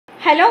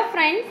Hello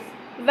friends,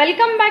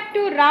 welcome back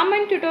to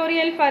Raman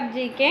tutorial for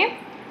GK.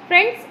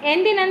 Friends,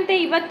 ಎಂದಿನಂತೆ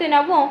ಇವತ್ತು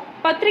ನಾವು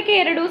ಪತ್ರಿಕೆ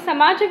 2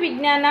 ಸಮಾಜ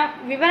ವಿಜ್ಞಾನ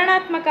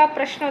ವಿವರಣಾತ್ಮಕ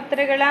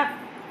ಪ್ರಶ್ನೋತ್ತರಗಳ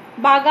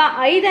ಭಾಗ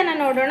 5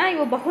 ನೋಡೋಣ.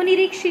 ಇವು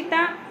ಬಹುನಿರೀಕ್ಷಿತ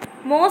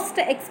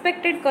ಮೋಸ್ಟ್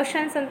ಎಕ್ಸ್ಪೆಕ್ಟೆಡ್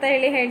ಕ್ವಶನ್ಸ್ ಅಂತ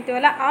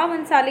ಹೇಳ್ತೀವಲ್ಲ, ಆ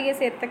ಒಂದು ಸಾಲಿಗೆ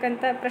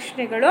ಸೇರ್ತಕ್ಕಂಥ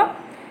ಪ್ರಶ್ನೆಗಳು.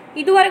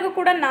 ಇದುವರೆಗೂ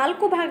ಕೂಡ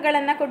 4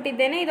 ಭಾಗಗಳನ್ನು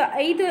ಕೊಟ್ಟಿದ್ದೇನೆ.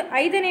 ಇದು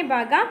ಐದನೇ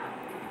ಭಾಗ,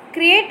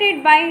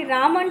 created by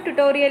Raman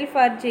tutorial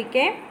for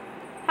GK.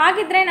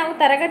 ಹಾಗಿದ್ರೆ ನಾವು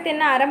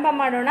ತರಗತಿಯನ್ನು ಆರಂಭ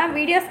ಮಾಡೋಣ.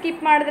 ವಿಡಿಯೋ ಸ್ಕಿಪ್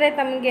ಮಾಡಿದ್ರೆ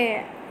ತಮಗೆ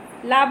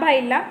ಲಾಭ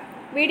ಇಲ್ಲ.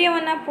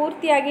 ವಿಡಿಯೋವನ್ನು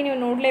ಪೂರ್ತಿಯಾಗಿ ನೀವು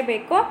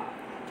ನೋಡಲೇಬೇಕು.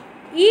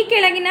 ಈ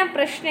ಕೆಳಗಿನ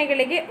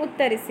ಪ್ರಶ್ನೆಗಳಿಗೆ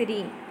ಉತ್ತರಿಸಿರಿ.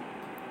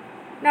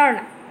 ನೋಡೋಣ.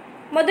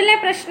 ಮೊದಲನೇ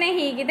ಪ್ರಶ್ನೆ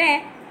ಹೀಗಿದೆ: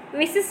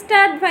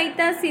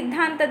 ವಿಶಿಷ್ಟಾದ್ವೈತ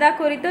ಸಿದ್ಧಾಂತದ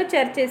ಕುರಿತು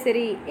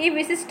ಚರ್ಚಿಸಿರಿ. ಈ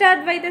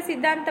ವಿಶಿಷ್ಟಾದ್ವೈತ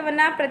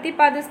ಸಿದ್ಧಾಂತವನ್ನು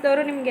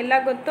ಪ್ರತಿಪಾದಿಸಿದವರು ನಿಮಗೆಲ್ಲ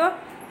ಗೊತ್ತು,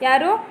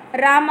 ಯಾರು?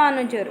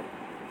 ರಾಮಾನುಜರು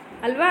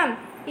ಅಲ್ವಾ.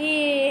 ಈ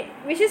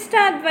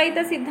ವಿಶಿಷ್ಟಾದ್ವೈತ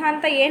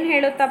ಸಿದ್ಧಾಂತ ಏನು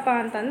ಹೇಳುತ್ತಪ್ಪ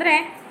ಅಂತಂದರೆ,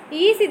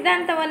 ಈ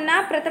ಸಿದ್ಧಾಂತವನ್ನು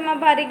ಪ್ರಥಮ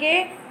ಬಾರಿಗೆ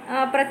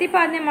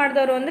ಪ್ರತಿಪಾದನೆ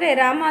ಮಾಡಿದವರು ಅಂದರೆ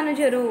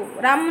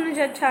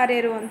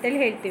ರಾಮಾನುಜಾಚಾರ್ಯರು ಅಂತೇಳಿ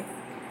ಹೇಳ್ತೀವಿ.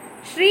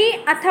 ಶ್ರೀ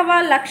ಅಥವಾ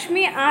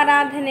ಲಕ್ಷ್ಮೀ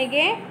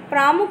ಆರಾಧನೆಗೆ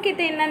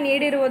ಪ್ರಾಮುಖ್ಯತೆಯನ್ನು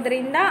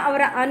ನೀಡಿರುವುದರಿಂದ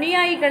ಅವರ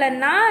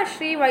ಅನುಯಾಯಿಗಳನ್ನು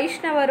ಶ್ರೀ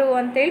ವೈಷ್ಣವರು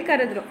ಅಂತೇಳಿ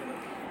ಕರೆದರು.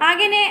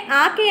 ಹಾಗೆಯೇ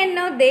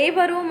ಆಕೆಯನ್ನು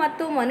ದೇವರು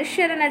ಮತ್ತು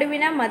ಮನುಷ್ಯರ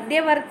ನಡುವಿನ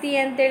ಮಧ್ಯವರ್ತಿ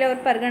ಅಂತೇಳಿ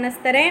ಅವರು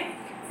ಪರಿಗಣಿಸ್ತಾರೆ.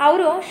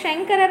 ಅವರು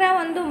ಶಂಕರರ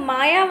ಒಂದು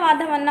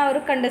ಮಾಯಾವಾದವನ್ನು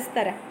ಅವರು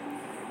ಖಂಡಿಸ್ತಾರೆ.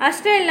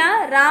 ಅಷ್ಟೇ ಅಲ್ಲ,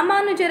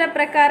 ರಾಮಾನುಜರ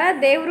ಪ್ರಕಾರ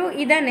ದೇವರು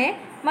ಇದ್ದಾನೆ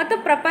ಮತ್ತು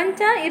ಪ್ರಪಂಚ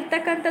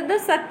ಇರ್ತಕ್ಕಂಥದ್ದು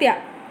ಸತ್ಯ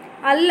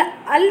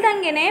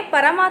ಅಲ್ದಂಗೆ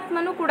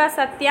ಪರಮಾತ್ಮನೂ ಕೂಡ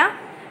ಸತ್ಯ,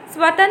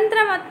 ಸ್ವತಂತ್ರ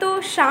ಮತ್ತು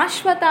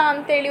ಶಾಶ್ವತ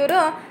ಅಂತೇಳಿ ಇವರು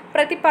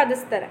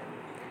ಪ್ರತಿಪಾದಿಸ್ತಾರೆ.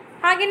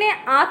 ಹಾಗೆಯೇ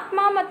ಆತ್ಮ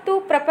ಮತ್ತು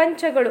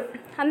ಪ್ರಪಂಚಗಳು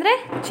ಅಂದರೆ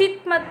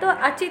ಚಿತ್ ಮತ್ತು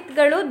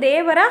ಅಚಿತ್ಗಳು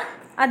ದೇವರ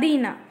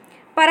ಅಧೀನ.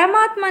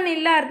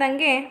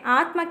 ಪರಮಾತ್ಮನಿಲ್ಲಾರ್ದಂಗೆ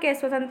ಆತ್ಮಕ್ಕೆ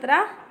ಸ್ವತಂತ್ರ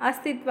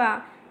ಅಸ್ತಿತ್ವ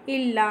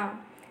ಇಲ್ಲ.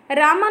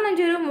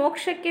 ರಾಮಾನುಜರು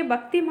ಮೋಕ್ಷಕ್ಕೆ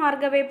ಭಕ್ತಿ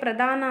ಮಾರ್ಗವೇ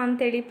ಪ್ರಧಾನ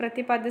ಅಂತೇಳಿ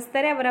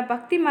ಪ್ರತಿಪಾದಿಸ್ತಾರೆ. ಅವರ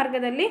ಭಕ್ತಿ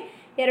ಮಾರ್ಗದಲ್ಲಿ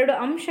 2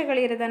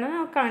 ಅಂಶಗಳಿರೋದನ್ನು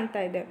ನಾವು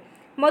ಕಾಣ್ತಾ ಇದ್ದೇವೆ.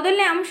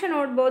 ಮೊದಲನೇ ಅಂಶ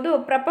ನೋಡ್ಬೋದು,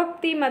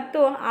 ಪ್ರಪತ್ತಿ ಮತ್ತು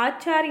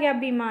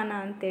ಆಚಾರ್ಯಾಭಿಮಾನ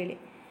ಅಂತೇಳಿ.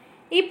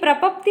 ಈ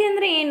ಪ್ರಪತ್ತಿ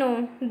ಅಂದರೆ ಏನು?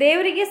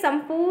 ದೇವರಿಗೆ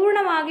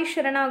ಸಂಪೂರ್ಣವಾಗಿ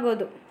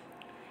ಶರಣಾಗೋದು.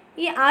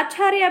 ಈ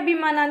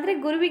ಆಚಾರ್ಯಾಭಿಮಾನ ಅಂದರೆ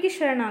ಗುರುವಿಗೆ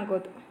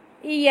ಶರಣಾಗೋದು.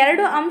 ಈ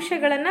 2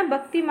 ಅಂಶಗಳನ್ನು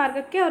ಭಕ್ತಿ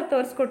ಮಾರ್ಗಕ್ಕೆ ಅವ್ರು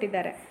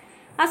ತೋರಿಸ್ಕೊಟ್ಟಿದ್ದಾರೆ.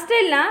 ಅಷ್ಟೇ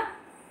ಅಲ್ಲ,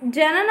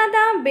 ಜನನದ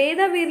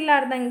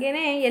ಭೇದವಿರಲಾರ್ದಂಗೆ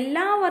ಎಲ್ಲ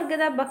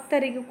ವರ್ಗದ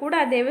ಭಕ್ತರಿಗೂ ಕೂಡ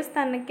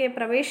ದೇವಸ್ಥಾನಕ್ಕೆ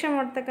ಪ್ರವೇಶ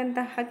ಮಾಡ್ತಕ್ಕಂಥ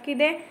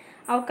ಹಕ್ಕಿದೆ,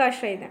 ಅವಕಾಶ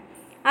ಇದೆ.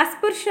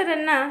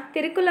 ಅಸ್ಪೃಶ್ಯರನ್ನು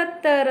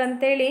ತಿರುಕುಲತ್ತರ್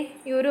ಅಂತೇಳಿ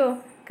ಇವರು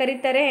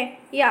ಕರೀತಾರೆ.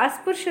 ಈ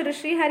ಅಸ್ಪೃಶ್ಯರು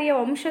ಶ್ರೀಹರಿಯ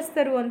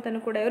ವಂಶಸ್ಥರು ಅಂತಲೂ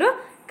ಕೂಡ ಇವರು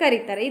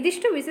ಕರೀತಾರೆ.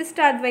 ಇದಿಷ್ಟು ವಿಶಿಷ್ಟ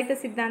ಅದ್ವೈತ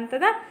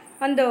ಸಿದ್ಧಾಂತದ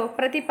ಒಂದು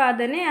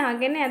ಪ್ರತಿಪಾದನೆ,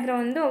 ಹಾಗೆಯೇ ಅದರ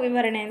ಒಂದು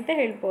ವಿವರಣೆ ಅಂತ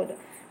ಹೇಳ್ಬೋದು.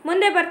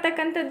 ಮುಂದೆ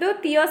ಬರ್ತಕ್ಕಂಥದ್ದು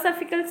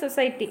theosophical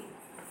society.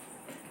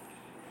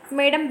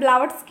 Madam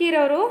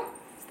ಬ್ಲಾವಟ್ಸ್ಕಿರವರು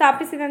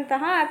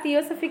ಸ್ಥಾಪಿಸಿದಂತಹ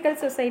theosophical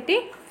society.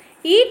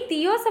 ಈ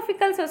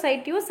ಥಿಯೋಸಫಿಕಲ್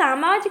ಸೊಸೈಟಿಯು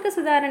ಸಾಮಾಜಿಕ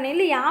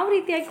ಸುಧಾರಣೆಯಲ್ಲಿ ಯಾವ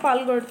ರೀತಿಯಾಗಿ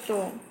ಪಾಲ್ಗೊಳ್ತು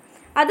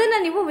ಅದನ್ನು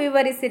ನೀವು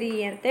ವಿವರಿಸಿರಿ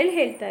ಅಂತೇಳಿ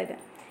ಹೇಳ್ತಾ ಇದೆ.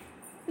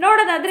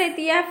 ನೋಡೋದಾದರೆ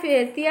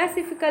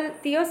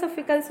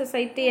ಥಿಯೋಸಫಿಕಲ್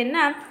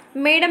ಸೊಸೈಟಿಯನ್ನು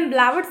ಮೇಡಮ್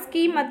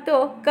ಬ್ಲಾವಟ್ಸ್ಕಿ ಮತ್ತು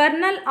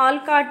ಕರ್ನಲ್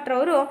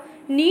ಆಲ್ಕಾಟ್ರವರು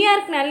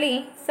ನ್ಯೂಯಾರ್ಕ್ನಲ್ಲಿ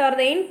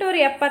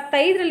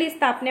 1875ರಲ್ಲಿ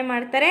ಸ್ಥಾಪನೆ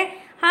ಮಾಡ್ತಾರೆ.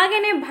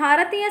 ಹಾಗೆಯೇ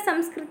ಭಾರತೀಯ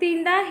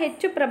ಸಂಸ್ಕೃತಿಯಿಂದ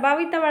ಹೆಚ್ಚು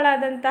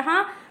ಪ್ರಭಾವಿತವಾದಂತಹ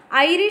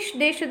ಐರಿಷ್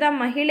ದೇಶದ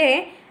ಮಹಿಳೆ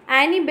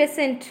ಆ್ಯನಿ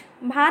ಬೆಸೆಂಟ್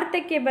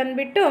ಭಾರತಕ್ಕೆ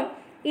ಬಂದುಬಿಟ್ಟು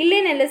ಇಲ್ಲಿ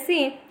ನೆಲೆಸಿ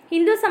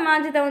ಹಿಂದೂ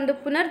ಸಮಾಜದ ಒಂದು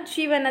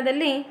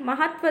ಪುನರ್ಜೀವನದಲ್ಲಿ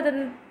ಮಹತ್ವದ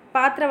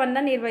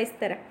ಪಾತ್ರವನ್ನು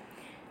ನಿರ್ವಹಿಸ್ತಾರೆ.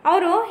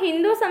 ಅವರು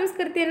ಹಿಂದೂ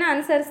ಸಂಸ್ಕೃತಿಯನ್ನು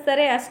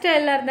ಅನುಸರಿಸ್ತಾರೆ. ಅಷ್ಟೇ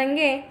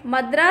ಅಲ್ಲಾರ್ದಂಗೆ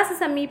ಮದ್ರಾಸ್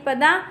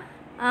ಸಮೀಪದ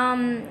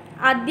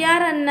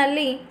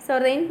ಅದ್ಯಾರನ್ನಲ್ಲಿ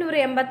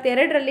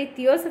 1882ರಲ್ಲಿ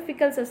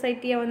ಥಿಯೋಸಫಿಕಲ್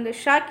ಸೊಸೈಟಿಯ ಒಂದು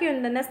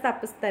ಶಾಖೆಯೊಂದನ್ನು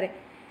ಸ್ಥಾಪಿಸ್ತಾರೆ.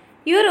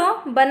 ಇವರು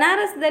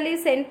ಬನಾರಸ್ದಲ್ಲಿ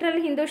ಸೆಂಟ್ರಲ್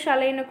ಹಿಂದೂ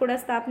ಶಾಲೆಯನ್ನು ಕೂಡ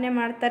ಸ್ಥಾಪನೆ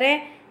ಮಾಡ್ತಾರೆ.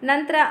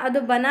 ನಂತರ ಅದು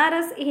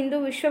ಬನಾರಸ್ ಹಿಂದೂ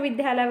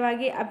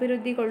ವಿಶ್ವವಿದ್ಯಾಲಯವಾಗಿ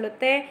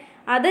ಅಭಿವೃದ್ಧಿಗೊಳ್ಳುತ್ತೆ.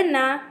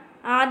 ಅದನ್ನು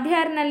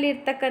ಆದ್ಯಾರ್ನಲ್ಲಿ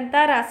ಇರ್ತಕ್ಕಂಥ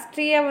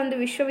ರಾಷ್ಟ್ರೀಯ ಒಂದು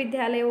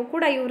ವಿಶ್ವವಿದ್ಯಾಲಯವು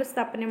ಕೂಡ ಇವರು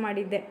ಸ್ಥಾಪನೆ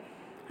ಮಾಡಿದ್ದೆ.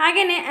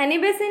 ಹಾಗೆಯೇ ಆ್ಯನಿ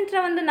ಬೆಸೆಂಟ್ರ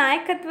ಒಂದು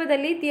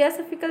ನಾಯಕತ್ವದಲ್ಲಿ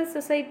ಥಿಯೋಸಫಿಕಲ್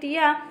ಸೊಸೈಟಿಯ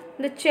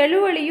ಒಂದು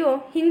ಚಳುವಳಿಯು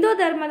ಹಿಂದೂ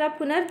ಧರ್ಮದ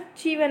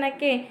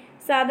ಪುನರ್ಜೀವನಕ್ಕೆ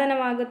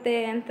ಸಾಧನವಾಗುತ್ತೆ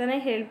ಅಂತಲೇ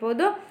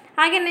ಹೇಳ್ಬೋದು.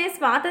 ಹಾಗೆಯೇ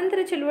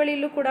ಸ್ವಾತಂತ್ರ್ಯ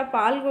ಚಳುವಳಿಯಲ್ಲೂ ಕೂಡ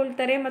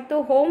ಪಾಲ್ಗೊಳ್ತಾರೆ ಮತ್ತು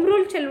ಹೋಮ್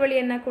ರೂಲ್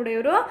ಚಳುವಳಿಯನ್ನು ಕೂಡ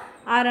ಇವರು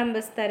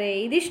ಆರಂಭಿಸ್ತಾರೆ.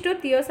 ಇದಿಷ್ಟು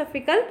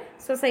ಥಿಯೋಸಫಿಕಲ್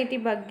ಸೊಸೈಟಿ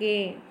ಬಗ್ಗೆ.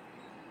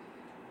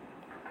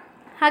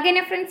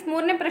 ಹಾಗೆಯೇ ಫ್ರೆಂಡ್ಸ್,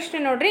 3ನೇ ಪ್ರಶ್ನೆ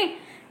ನೋಡ್ರಿ.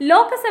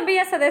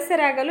 ಲೋಕಸಭೆಯ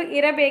ಸದಸ್ಯರಾಗಲು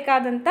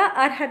ಇರಬೇಕಾದಂಥ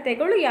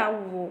ಅರ್ಹತೆಗಳು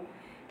ಯಾವುವು?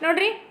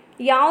 ನೋಡ್ರಿ,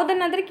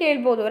 ಯಾವುದನ್ನಾದರೂ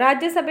ಕೇಳ್ಬೋದು.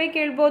 ರಾಜ್ಯಸಭೆ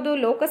ಕೇಳ್ಬೋದು,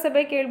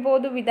 ಲೋಕಸಭೆ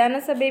ಕೇಳ್ಬೋದು,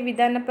 ವಿಧಾನಸಭೆ,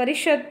 ವಿಧಾನ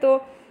ಪರಿಷತ್ತು,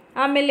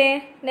 ಆಮೇಲೆ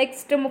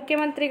ನೆಕ್ಸ್ಟ್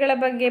ಮುಖ್ಯಮಂತ್ರಿಗಳ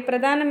ಬಗ್ಗೆ,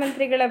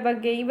 ಪ್ರಧಾನಮಂತ್ರಿಗಳ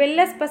ಬಗ್ಗೆ, ಇವೆಲ್ಲ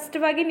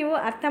ಸ್ಪಷ್ಟವಾಗಿ ನೀವು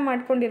ಅರ್ಥ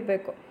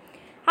ಮಾಡ್ಕೊಂಡಿರಬೇಕು.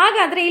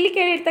 ಹಾಗಾದರೆ ಇಲ್ಲಿ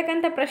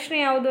ಕೇಳಿರ್ತಕ್ಕಂಥ ಪ್ರಶ್ನೆ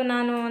ಯಾವುದು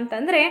ನಾನು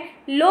ಅಂತಂದರೆ,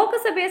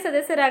 ಲೋಕಸಭೆಯ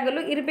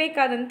ಸದಸ್ಯರಾಗಲು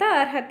ಇರಬೇಕಾದಂಥ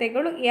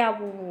ಅರ್ಹತೆಗಳು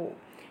ಯಾವುವು?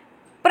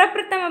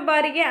 ಪ್ರಪ್ರಥಮ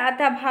ಬಾರಿಗೆ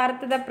ಆತ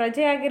ಭಾರತದ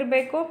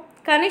ಪ್ರಜೆಯಾಗಿರಬೇಕು,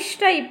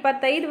 ಕನಿಷ್ಠ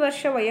 25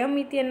 ವರ್ಷ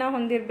ವಯೋಮಿತಿಯನ್ನು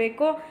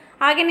ಹೊಂದಿರಬೇಕು,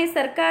 ಹಾಗೆಯೇ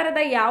ಸರ್ಕಾರದ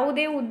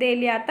ಯಾವುದೇ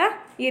ಹುದ್ದೆಯಲ್ಲಿ ಆತ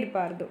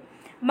ಇರಬಾರ್ದು,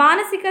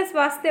 ಮಾನಸಿಕ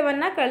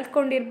ಸ್ವಾಸ್ಥ್ಯವನ್ನು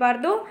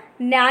ಕಳ್ಕೊಂಡಿರಬಾರ್ದು,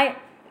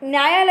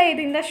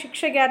 ನ್ಯಾಯಾಲಯದಿಂದ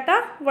ಶಿಕ್ಷೆಗೆ ಆತ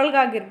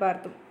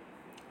ಒಳಗಾಗಿರಬಾರ್ದು.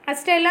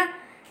 ಅಷ್ಟೇ ಅಲ್ಲ,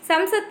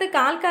 ಸಂಸತ್ತು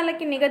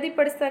ಕಾಲಕ್ಕೆ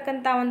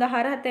ನಿಗದಿಪಡಿಸ್ತಕ್ಕಂಥ ಒಂದು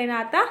ಅರ್ಹತೆಯನ್ನು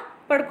ಆತ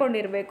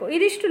ಪಡ್ಕೊಂಡಿರಬೇಕು.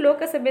 ಇದಿಷ್ಟು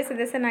ಲೋಕಸಭೆ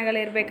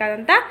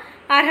ಸದಸ್ಯನಾಗಲಿರಬೇಕಾದಂಥ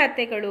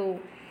ಅರ್ಹತೆಗಳು.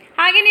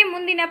 ಹಾಗೆಯೇ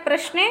ಮುಂದಿನ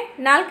ಪ್ರಶ್ನೆ,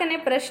 4ನೇ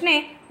ಪ್ರಶ್ನೆ,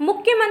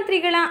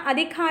 ಮುಖ್ಯಮಂತ್ರಿಗಳ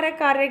ಅಧಿಕಾರ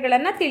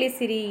ಕಾರ್ಯಗಳನ್ನು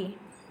ತಿಳಿಸಿರಿ.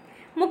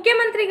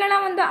 ಮುಖ್ಯಮಂತ್ರಿಗಳ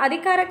ಒಂದು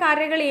ಅಧಿಕಾರ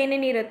ಕಾರ್ಯಗಳು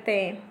ಏನೇನಿರುತ್ತೆ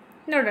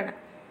ನೋಡೋಣ.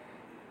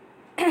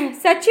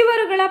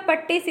 ಸಚಿವರುಗಳ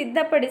ಪಟ್ಟಿ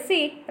ಸಿದ್ಧಪಡಿಸಿ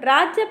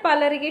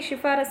ರಾಜ್ಯಪಾಲರಿಗೆ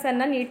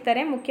ಶಿಫಾರಸನ್ನು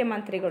ನೀಡ್ತಾರೆ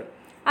ಮುಖ್ಯಮಂತ್ರಿಗಳು.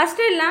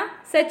 ಅಷ್ಟೇ ಅಲ್ಲ,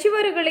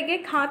 ಸಚಿವರುಗಳಿಗೆ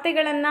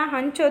ಖಾತೆಗಳನ್ನು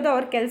ಹಂಚೋದು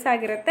ಅವ್ರ ಕೆಲಸ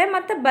ಆಗಿರುತ್ತೆ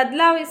ಮತ್ತು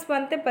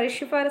ಬದಲಾಯಿಸುವಂತೆ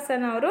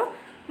ಶಿಫಾರಸನ್ನು ಅವರು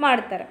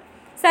ಮಾಡ್ತಾರೆ.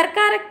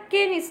 ಸರ್ಕಾರಕ್ಕೆ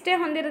ನಿಷ್ಠೆ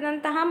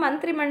ಹೊಂದಿರದಂತಹ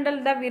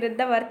ಮಂತ್ರಿಮಂಡಲದ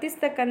ವಿರುದ್ಧ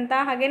ವರ್ತಿಸ್ತಕ್ಕಂಥ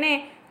ಹಾಗೆಯೇ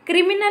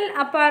ಕ್ರಿಮಿನಲ್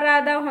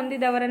ಅಪರಾಧ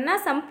ಹೊಂದಿದವರನ್ನು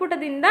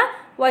ಸಂಪುಟದಿಂದ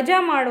ವಜಾ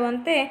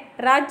ಮಾಡುವಂತೆ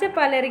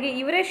ರಾಜ್ಯಪಾಲರಿಗೆ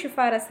ಇವರೇ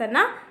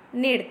ಶಿಫಾರಸನ್ನು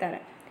ನೀಡ್ತಾರೆ.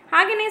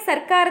 ಹಾಗೆಯೇ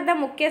ಸರ್ಕಾರದ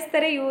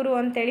ಮುಖ್ಯಸ್ಥರೇ ಇವರು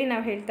ಅಂತೇಳಿ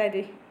ನಾವು ಹೇಳ್ತಾ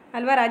ಇದ್ವಿ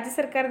ಅಲ್ವಾ. ರಾಜ್ಯ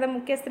ಸರ್ಕಾರದ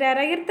ಮುಖ್ಯಸ್ಥರು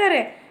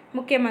ಯಾರಾಗಿರ್ತಾರೆ?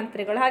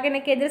 ಮುಖ್ಯಮಂತ್ರಿಗಳು. ಹಾಗೆಯೇ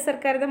ಕೇಂದ್ರ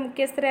ಸರ್ಕಾರದ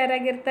ಮುಖ್ಯಸ್ಥರು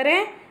ಯಾರಾಗಿರ್ತಾರೆ?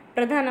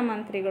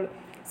 ಪ್ರಧಾನಮಂತ್ರಿಗಳು.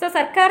 ಸೊ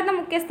ಸರ್ಕಾರದ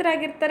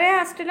ಮುಖ್ಯಸ್ಥರಾಗಿರ್ತಾರೆ.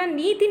 ಅಷ್ಟೆಲ್ಲ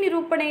ನೀತಿ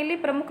ನಿರೂಪಣೆಯಲ್ಲಿ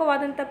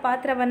ಪ್ರಮುಖವಾದಂಥ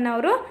ಪಾತ್ರವನ್ನು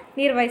ಅವರು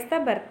ನಿರ್ವಹಿಸ್ತಾ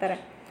ಬರ್ತಾರೆ.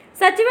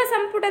 ಸಚಿವ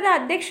ಸಂಪುಟದ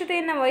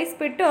ಅಧ್ಯಕ್ಷತೆಯನ್ನು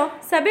ವಹಿಸಿಬಿಟ್ಟು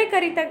ಸಭೆ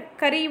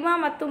ಕರೆಯುವ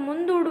ಮತ್ತು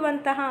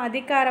ಮುಂದೂಡುವಂತಹ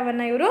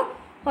ಅಧಿಕಾರವನ್ನು ಇವರು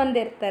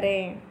ಹೊಂದಿರ್ತಾರೆ.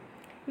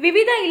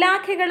 ವಿವಿಧ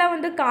ಇಲಾಖೆಗಳ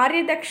ಒಂದು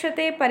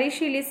ಕಾರ್ಯದಕ್ಷತೆ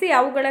ಪರಿಶೀಲಿಸಿ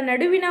ಅವುಗಳ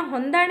ನಡುವಿನ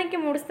ಹೊಂದಾಣಿಕೆ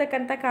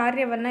ಮೂಡಿಸ್ತಕ್ಕಂಥ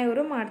ಕಾರ್ಯವನ್ನು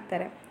ಇವರು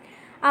ಮಾಡ್ತಾರೆ.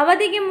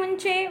 ಅವಧಿಗೆ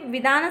ಮುಂಚೆ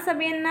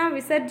ವಿಧಾನಸಭೆಯನ್ನು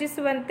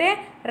ವಿಸರ್ಜಿಸುವಂತೆ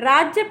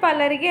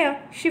ರಾಜ್ಯಪಾಲರಿಗೆ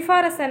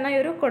ಶಿಫಾರಸನ್ನು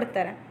ಇವರು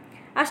ಕೊಡ್ತಾರೆ.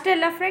 ಅಷ್ಟೇ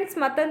ಅಲ್ಲ ಫ್ರೆಂಡ್ಸ್,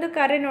 ಮತ್ತೊಂದು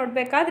ಕಾರ್ಯ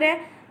ನೋಡಬೇಕಾದ್ರೆ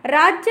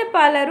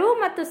ರಾಜ್ಯಪಾಲರು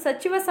ಮತ್ತು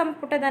ಸಚಿವ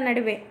ಸಂಪುಟದ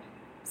ನಡುವೆ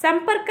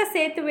ಸಂಪರ್ಕ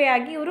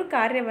ಸೇತುವೆಯಾಗಿ ಇವರು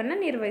ಕಾರ್ಯವನ್ನು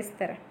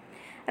ನಿರ್ವಹಿಸ್ತಾರೆ.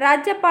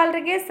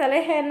 ರಾಜ್ಯಪಾಲರಿಗೆ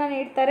ಸಲಹೆಯನ್ನು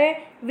ನೀಡ್ತಾರೆ.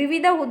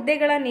 ವಿವಿಧ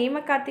ಹುದ್ದೆಗಳ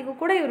ನೇಮಕಾತಿಗೂ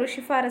ಕೂಡ ಇವರು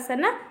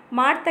ಶಿಫಾರಸನ್ನು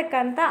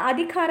ಮಾಡ್ತಕ್ಕಂಥ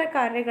ಅಧಿಕಾರ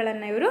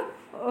ಕಾರ್ಯಗಳನ್ನು ಇವರು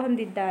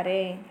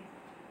ಹೊಂದಿದ್ದಾರೆ.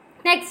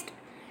 ನೆಕ್ಸ್ಟ್,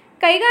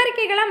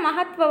 ಕೈಗಾರಿಕೆಗಳ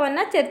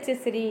ಮಹತ್ವವನ್ನು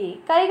ಚರ್ಚಿಸಿರಿ.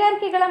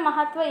 ಕೈಗಾರಿಕೆಗಳ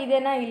ಮಹತ್ವ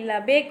ಇದೇನಾ ಇಲ್ಲ,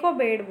 ಬೇಕೋ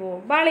ಬೇಡವೋ,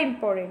 ಭಾಳ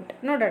ಇಂಪಾರ್ಟೆಂಟ್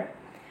ನೋಡೋಣ.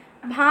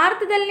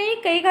 ಭಾರತದಲ್ಲಿ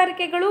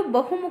ಕೈಗಾರಿಕೆಗಳು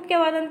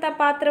ಬಹುಮುಖ್ಯವಾದಂಥ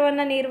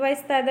ಪಾತ್ರವನ್ನು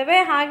ನಿರ್ವಹಿಸ್ತಾ ಇದ್ದಾವೆ.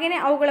 ಹಾಗೆಯೇ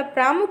ಅವುಗಳ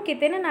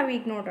ಪ್ರಾಮುಖ್ಯತೆಯನ್ನು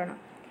ನಾವೀಗ ನೋಡೋಣ.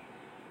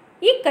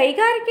 ಈ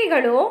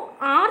ಕೈಗಾರಿಕೆಗಳು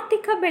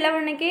ಆರ್ಥಿಕ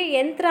ಬೆಳವಣಿಗೆ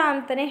ಯಂತ್ರ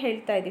ಅಂತಲೇ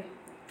ಹೇಳ್ತಾ ಇದ್ದೀವಿ.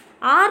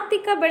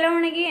 ಆರ್ಥಿಕ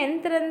ಬೆಳವಣಿಗೆ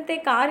ಯಂತ್ರದಂತೆ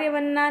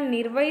ಕಾರ್ಯವನ್ನು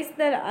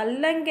ನಿರ್ವಹಿಸಿದ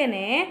ಅಲ್ಲಂಗೆ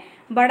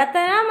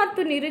ಬಡತನ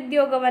ಮತ್ತು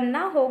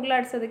ನಿರುದ್ಯೋಗವನ್ನು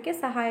ಹೋಗಲಾಡಿಸೋದಕ್ಕೆ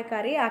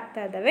ಸಹಾಯಕಾರಿ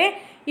ಆಗ್ತಾ ಇದ್ದಾವೆ.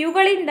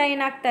 ಇವುಗಳಿಂದ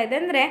ಏನಾಗ್ತಾ ಇದೆ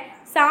ಅಂದರೆ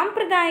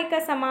ಸಾಂಪ್ರದಾಯಿಕ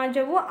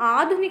ಸಮಾಜವು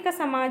ಆಧುನಿಕ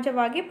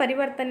ಸಮಾಜವಾಗಿ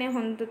ಪರಿವರ್ತನೆ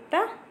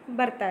ಹೊಂದುತ್ತಾ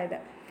ಬರ್ತಾ ಇದೆ.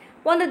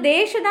 ಒಂದು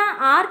ದೇಶದ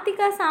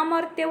ಆರ್ಥಿಕ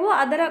ಸಾಮರ್ಥ್ಯವು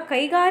ಅದರ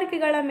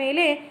ಕೈಗಾರಿಕೆಗಳ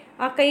ಮೇಲೆ,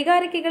 ಆ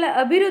ಕೈಗಾರಿಕೆಗಳ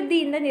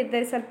ಅಭಿವೃದ್ಧಿಯಿಂದ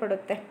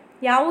ನಿರ್ಧರಿಸಲ್ಪಡುತ್ತೆ.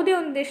 ಯಾವುದೇ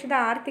ಒಂದು ದೇಶದ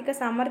ಆರ್ಥಿಕ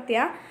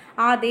ಸಾಮರ್ಥ್ಯ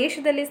ಆ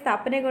ದೇಶದಲ್ಲಿ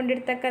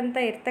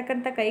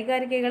ಇರ್ತಕ್ಕಂಥ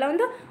ಕೈಗಾರಿಕೆಗಳ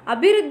ಒಂದು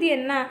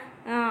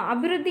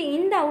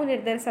ಅಭಿವೃದ್ಧಿಯಿಂದ ಅವು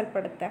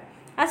ನಿರ್ಧರಿಸಲ್ಪಡುತ್ತೆ.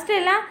 ಅಷ್ಟೇ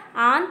ಅಲ್ಲ,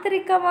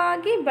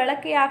 ಆಂತರಿಕವಾಗಿ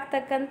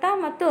ಬಳಕೆಯಾಗ್ತಕ್ಕಂಥ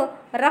ಮತ್ತು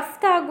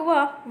ರಫ್ತಾಗುವ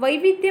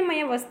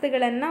ವೈವಿಧ್ಯಮಯ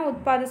ವಸ್ತುಗಳನ್ನು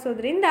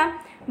ಉತ್ಪಾದಿಸೋದ್ರಿಂದ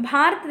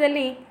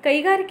ಭಾರತದಲ್ಲಿ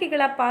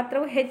ಕೈಗಾರಿಕೆಗಳ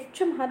ಪಾತ್ರವು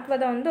ಹೆಚ್ಚು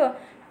ಮಹತ್ವದ ಒಂದು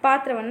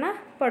ಪಾತ್ರವನ್ನು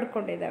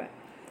ಪಡ್ಕೊಂಡಿದ್ದಾವೆ.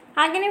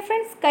 ಹಾಗೆಯೇ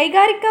ಫ್ರೆಂಡ್ಸ್,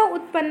 ಕೈಗಾರಿಕಾ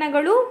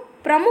ಉತ್ಪನ್ನಗಳು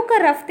ಪ್ರಮುಖ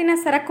ರಫ್ತಿನ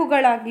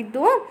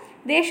ಸರಕುಗಳಾಗಿದ್ದು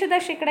ದೇಶದ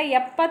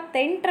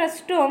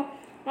 78%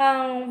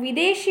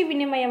 ವಿದೇಶಿ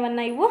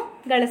ವಿನಿಮಯವನ್ನು ಇವು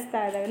ಗಳಿಸ್ತಾ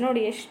ಇದ್ದಾವೆ.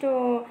 ನೋಡಿ,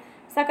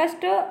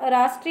 ಸಾಕಷ್ಟು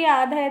ರಾಷ್ಟ್ರೀಯ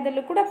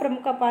ಆದಾಯದಲ್ಲೂ ಕೂಡ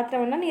ಪ್ರಮುಖ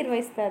ಪಾತ್ರವನ್ನು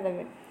ನಿರ್ವಹಿಸ್ತಾ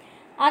ಇದ್ದಾವೆ.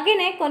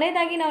 ಹಾಗೆಯೇ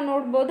ಕೊನೆಯದಾಗಿ ನಾವು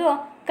ನೋಡ್ಬೋದು,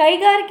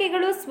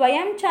 ಕೈಗಾರಿಕೆಗಳು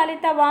ಸ್ವಯಂ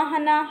ಚಾಲಿತ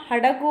ವಾಹನ,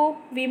 ಹಡಗು,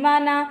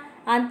 ವಿಮಾನ,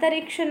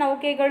 ಅಂತರಿಕ್ಷ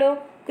ನೌಕೆಗಳು,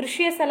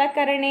 ಕೃಷಿಯ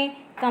ಸಲಕರಣೆ,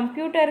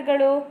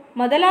 ಕಂಪ್ಯೂಟರ್ಗಳು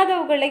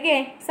ಮೊದಲಾದವುಗಳಿಗೆ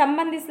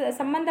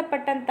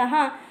ಸಂಬಂಧಪಟ್ಟಂತಹ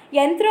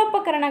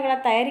ಯಂತ್ರೋಪಕರಣಗಳ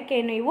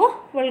ತಯಾರಿಕೆಯನ್ನು ಇವು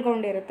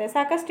ಒಳಗೊಂಡಿರುತ್ತೆ.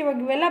 ಸಾಕಷ್ಟು ಇವಾಗ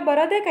ಇವೆಲ್ಲ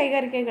ಬರೋದೇ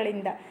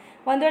ಕೈಗಾರಿಕೆಗಳಿಂದ.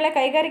 ಒಂದು ವೇಳೆ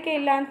ಕೈಗಾರಿಕೆ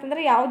ಇಲ್ಲ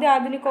ಅಂತಂದರೆ ಯಾವುದೇ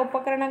ಆಧುನಿಕ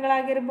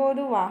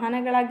ಉಪಕರಣಗಳಾಗಿರ್ಬೋದು,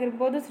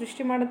 ವಾಹನಗಳಾಗಿರ್ಬೋದು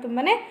ಸೃಷ್ಟಿ ಮಾಡೋದು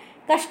ತುಂಬಾ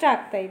ಕಷ್ಟ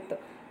ಆಗ್ತಾಯಿತ್ತು.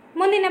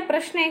 ಮುಂದಿನ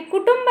ಪ್ರಶ್ನೆ,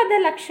 ಕುಟುಂಬದ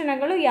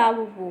ಲಕ್ಷಣಗಳು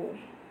ಯಾವುವು?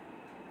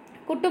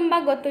 ಕುಟುಂಬ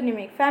ಗೊತ್ತು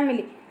ನಿಮಗೆ,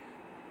 ಫ್ಯಾಮಿಲಿ.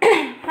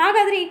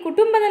 ಹಾಗಾದರೆ ಈ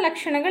ಕುಟುಂಬದ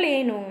ಲಕ್ಷಣಗಳು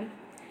ಏನು?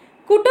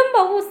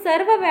 ಕುಟುಂಬವು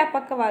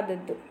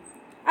ಸರ್ವವ್ಯಾಪಕವಾದದ್ದು.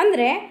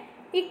 ಅಂದರೆ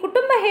ಈ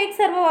ಕುಟುಂಬ ಹೇಗೆ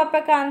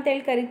ಸರ್ವವ್ಯಾಪಕ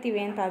ಅಂತೇಳಿ ಕರಿತೀವಿ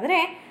ಅಂತಾದರೆ,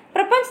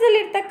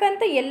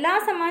 ಪ್ರಪಂಚದಲ್ಲಿರ್ತಕ್ಕಂಥ ಎಲ್ಲ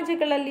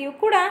ಸಮಾಜಗಳಲ್ಲಿಯೂ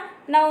ಕೂಡ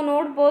ನಾವು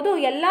ನೋಡ್ಬೋದು,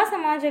 ಎಲ್ಲ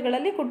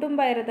ಸಮಾಜಗಳಲ್ಲಿ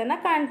ಕುಟುಂಬ ಇರೋದನ್ನು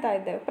ಕಾಣ್ತಾ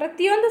ಇದ್ದೇವೆ.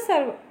 ಪ್ರತಿಯೊಂದು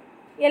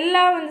ಎಲ್ಲ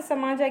ಒಂದು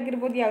ಸಮಾಜ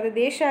ಆಗಿರ್ಬೋದು, ಯಾವುದೇ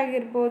ದೇಶ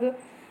ಆಗಿರ್ಬೋದು,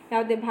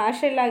 ಯಾವುದೇ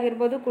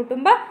ಭಾಷೆಯಲ್ಲಾಗಿರ್ಬೋದು,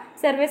 ಕುಟುಂಬ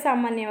ಸರ್ವೇ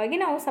ಸಾಮಾನ್ಯವಾಗಿ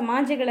ನಾವು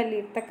ಸಮಾಜಗಳಲ್ಲಿ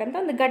ಇರ್ತಕ್ಕಂಥ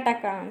ಒಂದು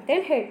ಘಟಕ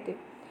ಅಂತೇಳಿ ಹೇಳ್ತೀವಿ.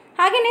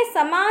 ಹಾಗೆಯೇ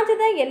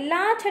ಸಮಾಜದ ಎಲ್ಲ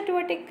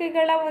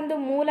ಚಟುವಟಿಕೆಗಳ ಒಂದು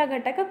ಮೂಲ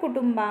ಘಟಕ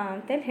ಕುಟುಂಬ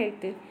ಅಂತೇಳಿ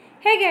ಹೇಳ್ತೀವಿ.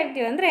 ಹೇಗೆ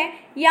ಹೇಳ್ತೀವಿ ಅಂದರೆ,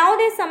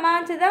 ಯಾವುದೇ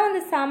ಸಮಾಜದ ಒಂದು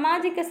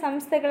ಸಾಮಾಜಿಕ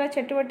ಸಂಸ್ಥೆಗಳ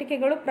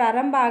ಚಟುವಟಿಕೆಗಳು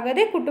ಪ್ರಾರಂಭ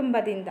ಆಗೋದೇ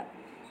ಕುಟುಂಬದಿಂದ.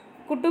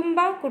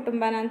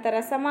 ಕುಟುಂಬ ನಂತರ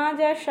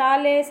ಸಮಾಜ,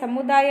 ಶಾಲೆ,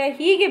 ಸಮುದಾಯ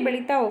ಹೀಗೆ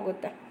ಬೆಳೀತಾ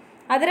ಹೋಗುತ್ತೆ.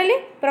 ಅದರಲ್ಲಿ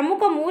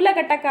ಪ್ರಮುಖ ಮೂಲ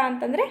ಘಟಕ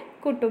ಅಂತಂದರೆ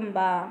ಕುಟುಂಬ.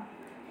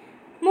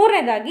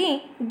 ಮೂರನೇದಾಗಿ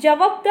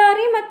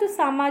ಜವಾಬ್ದಾರಿ ಮತ್ತು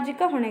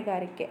ಸಾಮಾಜಿಕ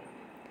ಹೊಣೆಗಾರಿಕೆ.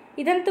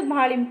 ಇದಂತೂ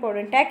ಭಾಳ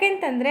ಇಂಪಾರ್ಟೆಂಟ್.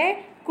 ಯಾಕೆಂತಂದರೆ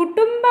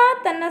ಕುಟುಂಬ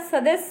ತನ್ನ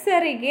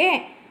ಸದಸ್ಯರಿಗೆ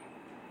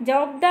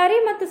ಜವಾಬ್ದಾರಿ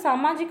ಮತ್ತು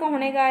ಸಾಮಾಜಿಕ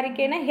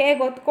ಹೊಣೆಗಾರಿಕೆಯನ್ನು ಹೇಗೆ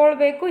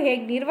ಹೊತ್ಕೊಳ್ಬೇಕು,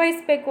 ಹೇಗೆ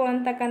ನಿರ್ವಹಿಸಬೇಕು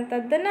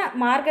ಅಂತಕ್ಕಂಥದ್ದನ್ನು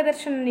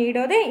ಮಾರ್ಗದರ್ಶನ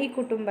ನೀಡೋದೇ ಈ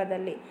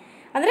ಕುಟುಂಬದಲ್ಲಿ.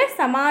 ಅಂದರೆ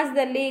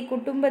ಸಮಾಜದಲ್ಲಿ,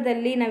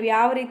 ಕುಟುಂಬದಲ್ಲಿ ನಾವು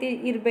ಯಾವ ರೀತಿ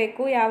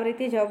ಇರಬೇಕು, ಯಾವ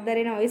ರೀತಿ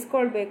ಜವಾಬ್ದಾರಿನ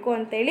ವಹಿಸ್ಕೊಳ್ಬೇಕು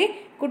ಅಂತೇಳಿ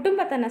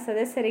ಕುಟುಂಬ ತನ್ನ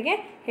ಸದಸ್ಯರಿಗೆ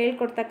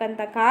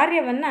ಹೇಳ್ಕೊಡ್ತಕ್ಕಂಥ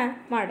ಕಾರ್ಯವನ್ನು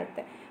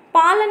ಮಾಡುತ್ತೆ.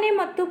 ಪಾಲನೆ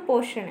ಮತ್ತು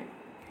ಪೋಷಣೆ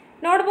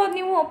ನೋಡ್ಬೋದು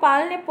ನೀವು,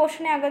 ಪಾಲನೆ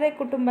ಪೋಷಣೆ ಆಗೋದೇ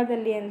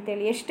ಕುಟುಂಬದಲ್ಲಿ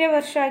ಅಂತೇಳಿ. ಎಷ್ಟೇ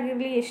ವರ್ಷ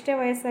ಆಗಿರಲಿ, ಎಷ್ಟೇ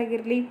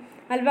ವಯಸ್ಸಾಗಿರಲಿ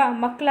ಅಲ್ವಾ,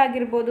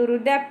 ಮಕ್ಕಳಾಗಿರ್ಬೋದು,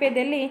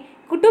 ವೃದ್ಧಾಪ್ಯದಲ್ಲಿ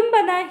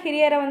ಕುಟುಂಬದ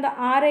ಹಿರಿಯರ ಒಂದು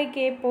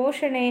ಆರೈಕೆ,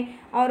 ಪೋಷಣೆ,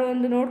 ಅವರ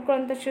ಒಂದು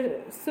ನೋಡ್ಕೊಳ್ಳೋಂಥ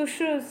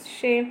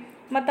ಶುಶ್ರೂಷೆ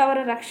ಮತ್ತು ಅವರ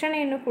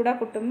ರಕ್ಷಣೆಯನ್ನು ಕೂಡ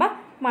ಕುಟುಂಬ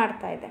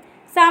ಮಾಡ್ತಾ ಇದೆ.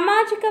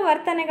 ಸಾಮಾಜಿಕ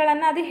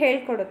ವರ್ತನೆಗಳನ್ನು ಅದು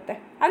ಹೇಳ್ಕೊಡುತ್ತೆ.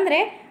 ಅಂದರೆ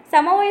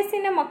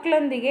ಸಮವಯಸ್ಸಿನ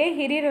ಮಕ್ಕಳೊಂದಿಗೆ,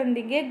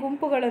 ಹಿರಿಯರೊಂದಿಗೆ,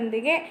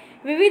 ಗುಂಪುಗಳೊಂದಿಗೆ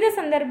ವಿವಿಧ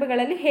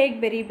ಸಂದರ್ಭಗಳಲ್ಲಿ ಹೇಗೆ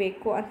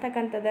ಬೆರೀಬೇಕು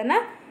ಅಂತಕ್ಕಂಥದ್ದನ್ನು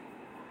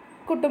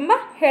ಕುಟುಂಬ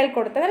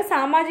ಹೇಳ್ಕೊಡುತ್ತೆ. ಅಂದರೆ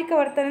ಸಾಮಾಜಿಕ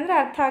ವರ್ತನೆ ಅಂದರೆ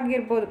ಅರ್ಥ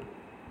ಆಗಿರ್ಬೋದು,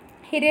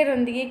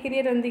 ಹಿರಿಯರೊಂದಿಗೆ,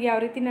 ಕಿರಿಯರೊಂದಿಗೆ ಯಾವ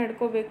ರೀತಿ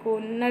ನಡ್ಕೋಬೇಕು,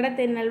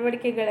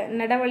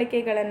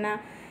 ನಡವಳಿಕೆಗಳನ್ನು,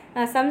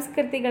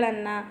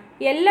 ಸಂಸ್ಕೃತಿಗಳನ್ನು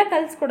ಎಲ್ಲ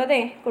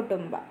ಕಲಿಸ್ಕೊಡೋದೇ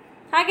ಕುಟುಂಬ.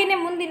 ಹಾಗೆಯೇ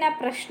ಮುಂದಿನ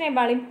ಪ್ರಶ್ನೆ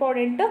ಭಾಳ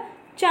ಇಂಪಾರ್ಟೆಂಟು.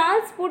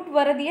 ಚಾರ್ಲ್ಸ್ ವುಡ್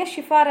ವರದಿಯ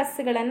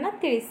ಶಿಫಾರಸ್ಸುಗಳನ್ನು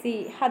ತಿಳಿಸಿ.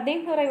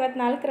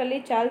 1854ರಲ್ಲಿ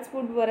ಚಾರ್ಲ್ಸ್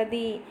ವುಡ್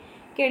ವರದಿ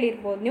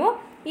ಕೇಳಿರ್ಬೋದು ನೀವು.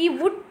 ಈ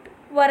ವುಡ್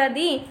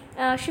ವರದಿ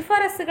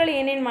ಶಿಫಾರಸ್ಸುಗಳು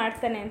ಏನೇನು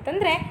ಮಾಡ್ತಾನೆ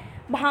ಅಂತಂದರೆ,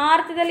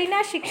 ಭಾರತದಲ್ಲಿನ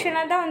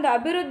ಶಿಕ್ಷಣದ ಒಂದು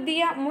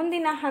ಅಭಿವೃದ್ಧಿಯ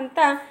ಮುಂದಿನ ಹಂತ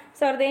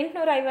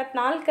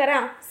 1854ರ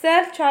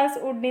ಸರ್ ಚಾರ್ಲ್ಸ್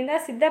ವುಡ್ನಿಂದ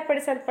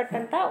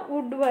ಸಿದ್ಧಪಡಿಸಲ್ಪಟ್ಟಂಥ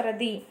ವುಡ್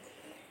ವರದಿ.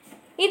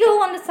 ಇದು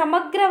ಒಂದು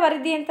ಸಮಗ್ರ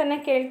ವರದಿ ಅಂತಲೇ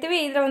ಕೇಳ್ತೀವಿ.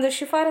 ಇದರ ಒಂದು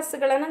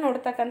ಶಿಫಾರಸ್ಸುಗಳನ್ನು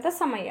ನೋಡ್ತಕ್ಕಂಥ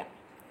ಸಮಯ.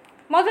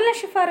 ಮೊದಲ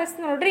ಶಿಫಾರಸ್ಸು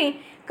ನೋಡ್ರಿ,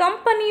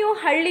 ಕಂಪನಿಯು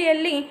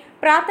ಹಳ್ಳಿಯಲ್ಲಿ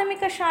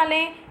ಪ್ರಾಥಮಿಕ ಶಾಲೆ,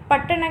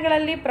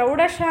 ಪಟ್ಟಣಗಳಲ್ಲಿ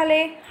ಪ್ರೌಢಶಾಲೆ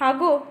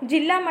ಹಾಗೂ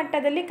ಜಿಲ್ಲಾ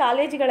ಮಟ್ಟದಲ್ಲಿ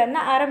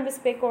ಕಾಲೇಜುಗಳನ್ನು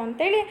ಆರಂಭಿಸಬೇಕು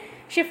ಅಂತೇಳಿ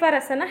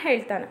ಶಿಫಾರಸನ್ನು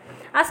ಹೇಳ್ತಾನೆ.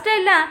 ಅಷ್ಟೇ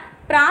ಅಲ್ಲ,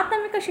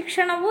 ಪ್ರಾಥಮಿಕ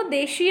ಶಿಕ್ಷಣವು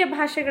ದೇಶೀಯ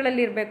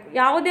ಭಾಷೆಗಳಲ್ಲಿರಬೇಕು.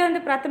 ಯಾವುದೇ ಒಂದು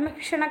ಪ್ರಾಥಮಿಕ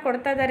ಶಿಕ್ಷಣ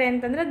ಕೊಡ್ತಾ ಇದ್ದಾರೆ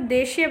ಅಂತಂದರೆ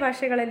ದೇಶೀಯ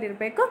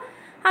ಭಾಷೆಗಳಲ್ಲಿರಬೇಕು.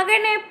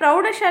 ಹಾಗೆಯೇ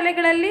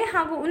ಪ್ರೌಢಶಾಲೆಗಳಲ್ಲಿ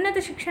ಹಾಗೂ ಉನ್ನತ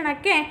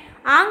ಶಿಕ್ಷಣಕ್ಕೆ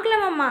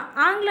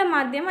ಆಂಗ್ಲ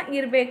ಮಾಧ್ಯಮ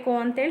ಇರಬೇಕು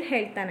ಅಂತೇಳಿ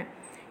ಹೇಳ್ತಾನೆ.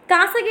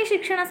 ಖಾಸಗಿ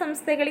ಶಿಕ್ಷಣ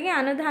ಸಂಸ್ಥೆಗಳಿಗೆ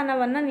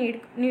ಅನುದಾನವನ್ನು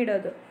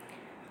ನೀಡೋದು.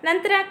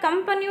 ನಂತರ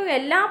ಕಂಪನಿಯು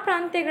ಎಲ್ಲ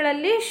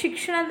ಪ್ರಾಂತ್ಯಗಳಲ್ಲಿ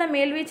ಶಿಕ್ಷಣದ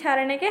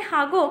ಮೇಲ್ವಿಚಾರಣೆಗೆ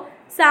ಹಾಗೂ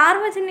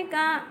ಸಾರ್ವಜನಿಕ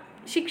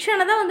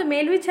ಶಿಕ್ಷಣದ ಒಂದು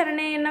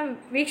ಮೇಲ್ವಿಚಾರಣೆಯನ್ನು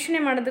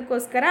ವೀಕ್ಷಣೆ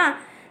ಮಾಡೋದಕ್ಕೋಸ್ಕರ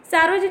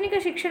ಸಾರ್ವಜನಿಕ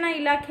ಶಿಕ್ಷಣ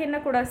ಇಲಾಖೆಯನ್ನು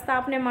ಕೂಡ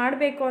ಸ್ಥಾಪನೆ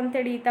ಮಾಡಬೇಕು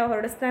ಅಂತೇಳಿ ಈತ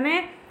ಹೊರಡಿಸ್ತಾನೆ.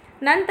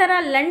 ನಂತರ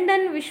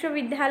ಲಂಡನ್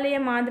ವಿಶ್ವವಿದ್ಯಾಲಯ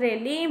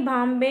ಮಾದರಿಯಲ್ಲಿ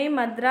ಬಾಂಬೆ,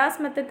 ಮದ್ರಾಸ್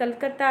ಮತ್ತು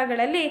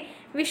ಕಲ್ಕತ್ತಾಗಳಲ್ಲಿ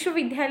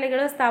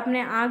ವಿಶ್ವವಿದ್ಯಾಲಯಗಳು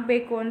ಸ್ಥಾಪನೆ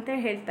ಆಗಬೇಕು ಅಂತ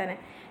ಹೇಳ್ತಾನೆ.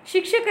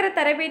 ಶಿಕ್ಷಕರ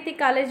ತರಬೇತಿ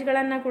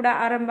ಕಾಲೇಜುಗಳನ್ನು ಕೂಡ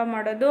ಆರಂಭ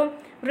ಮಾಡೋದು,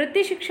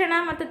 ವೃತ್ತಿ ಶಿಕ್ಷಣ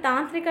ಮತ್ತು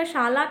ತಾಂತ್ರಿಕ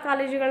ಶಾಲಾ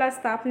ಕಾಲೇಜುಗಳ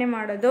ಸ್ಥಾಪನೆ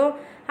ಮಾಡೋದು,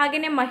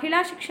 ಹಾಗೆಯೇ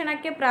ಮಹಿಳಾ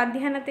ಶಿಕ್ಷಣಕ್ಕೆ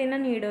ಪ್ರಾಧಾನ್ಯತೆಯನ್ನು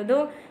ನೀಡೋದು.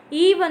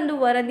 ಈ ಒಂದು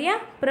ವರದಿಯ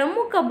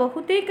ಪ್ರಮುಖ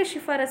ಬಹುತೇಕ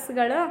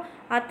ಶಿಫಾರಸುಗಳು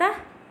ಆತ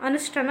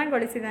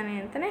ಅನುಷ್ಠಾನಗೊಳಿಸಿದ್ದಾನೆ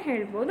ಅಂತಲೇ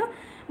ಹೇಳ್ಬೋದು.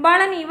 ಭಾಳ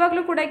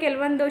ಇವಾಗಲೂ ಕೂಡ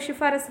ಕೆಲವೊಂದು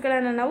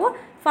ಶಿಫಾರಸುಗಳನ್ನು ನಾವು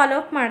ಫಾಲೋ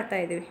ಅಪ್ ಮಾಡ್ತಾ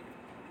ಇದ್ದೀವಿ.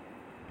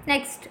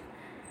 ನೆಕ್ಸ್ಟ್,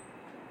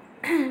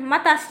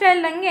 ಮತ್ತು ಅಷ್ಟೇ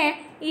ಅಲ್ಲಂಗೆ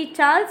ಈ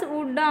ಚಾರ್ಲ್ಸ್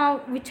ವುಡ್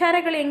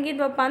ವಿಚಾರಗಳು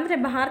ಹೆಂಗಿದ್ವಪ್ಪ ಅಂದರೆ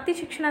ಭಾರತೀಯ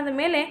ಶಿಕ್ಷಣದ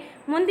ಮೇಲೆ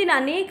ಮುಂದಿನ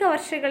ಅನೇಕ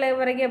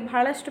ವರ್ಷಗಳವರೆಗೆ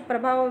ಬಹಳಷ್ಟು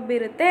ಪ್ರಭಾವ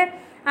ಬೀರುತ್ತೆ.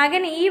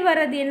 ಹಾಗೆಯೇ ಈ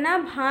ವರದಿಯನ್ನು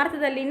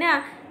ಭಾರತದಲ್ಲಿನ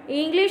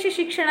ಇಂಗ್ಲೀಷ್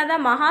ಶಿಕ್ಷಣದ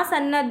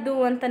ಮಹಾಸನ್ನದ್ದು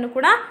ಅಂತಲೂ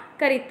ಕೂಡ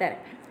ಕರೀತಾರೆ.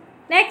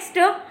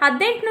 ನೆಕ್ಸ್ಟು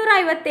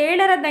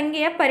 1857ರ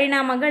ದಂಗೆಯ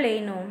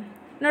ಪರಿಣಾಮಗಳೇನು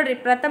ನೋಡ್ರಿ.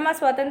 ಪ್ರಥಮ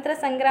ಸ್ವಾತಂತ್ರ್ಯ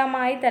ಸಂಗ್ರಾಮ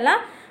ಆಯ್ತಲ್ಲ,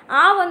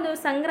 ಆ ಒಂದು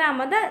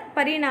ಸಂಗ್ರಾಮದ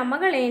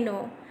ಪರಿಣಾಮಗಳೇನು,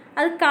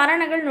 ಅದಕ್ಕೆ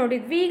ಕಾರಣಗಳು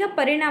ನೋಡಿದ್ವಿ. ಈಗ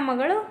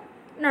ಪರಿಣಾಮಗಳು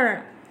ನೋಡೋಣ.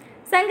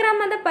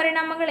 ಸಂಗ್ರಾಮದ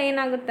ಪರಿಣಾಮಗಳು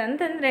ಏನಾಗುತ್ತೆ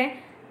ಅಂತಂದರೆ,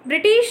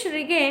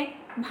 ಬ್ರಿಟಿಷರಿಗೆ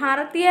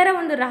ಭಾರತೀಯರ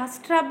ಒಂದು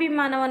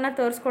ರಾಷ್ಟ್ರಾಭಿಮಾನವನ್ನು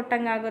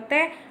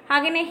ತೋರಿಸ್ಕೊಟ್ಟಂಗಾಗುತ್ತೆ.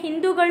 ಹಾಗೆಯೇ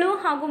ಹಿಂದೂಗಳು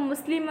ಹಾಗೂ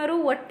ಮುಸ್ಲಿಮರು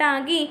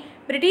ಒಟ್ಟಾಗಿ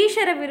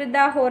ಬ್ರಿಟಿಷರ ವಿರುದ್ಧ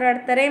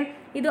ಹೋರಾಡ್ತಾರೆ.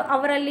 ಇದು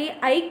ಅವರಲ್ಲಿ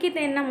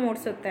ಐಕ್ಯತೆಯನ್ನು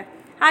ಮೂಡಿಸುತ್ತೆ.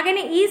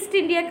 ಹಾಗೆಯೇ ಈಸ್ಟ್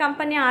ಇಂಡಿಯಾ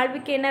ಕಂಪನಿಯ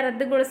ಆಳ್ವಿಕೆಯನ್ನು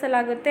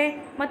ರದ್ದುಗೊಳಿಸಲಾಗುತ್ತೆ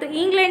ಮತ್ತು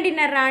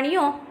ಇಂಗ್ಲೆಂಡಿನ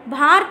ರಾಣಿಯು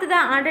ಭಾರತದ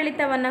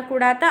ಆಡಳಿತವನ್ನು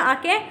ಕೂಡ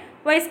ಆಕೆ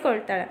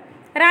ವಹಿಸ್ಕೊಳ್ತಾಳೆ.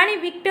 ರಾಣಿ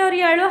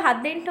ವಿಕ್ಟೋರಿಯಾಳು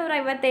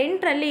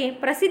 1858ರಲ್ಲಿ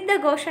ಪ್ರಸಿದ್ಧ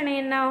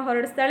ಘೋಷಣೆಯನ್ನು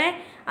ಹೊರಡಿಸ್ತಾಳೆ.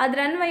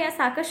 ಅದರನ್ವಯ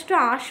ಸಾಕಷ್ಟು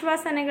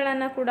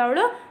ಆಶ್ವಾಸನೆಗಳನ್ನು ಕೂಡ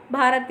ಅವಳು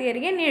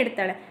ಭಾರತೀಯರಿಗೆ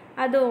ನೀಡ್ತಾಳೆ.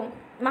 ಅದು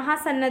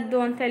ಮಹಾಸನ್ನದ್ದು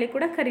ಅಂತೇಳಿ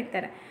ಕೂಡ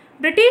ಕರೀತಾರೆ.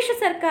 ಬ್ರಿಟಿಷ್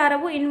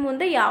ಸರ್ಕಾರವು ಇನ್ನು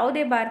ಮುಂದೆ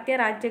ಯಾವುದೇ ಭಾರತೀಯ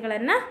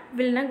ರಾಜ್ಯಗಳನ್ನು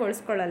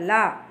ವಿಲೀನಗೊಳಿಸ್ಕೊಳ್ಳಲ್ಲ,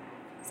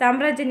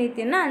 ಸಾಮ್ರಾಜ್ಯ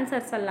ನೀತಿಯನ್ನು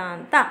ಅನುಸರಿಸಲ್ಲ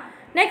ಅಂತ.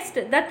 ನೆಕ್ಸ್ಟ್,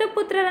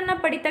 ದತ್ತುಪುತ್ರರನ್ನು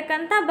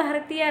ಪಡಿತಕ್ಕಂಥ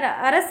ಭಾರತೀಯರ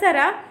ಅರಸರ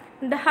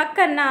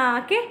ಹಕ್ಕನ್ನು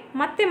ಆಕೆ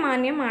ಮತ್ತೆ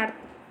ಮಾನ್ಯ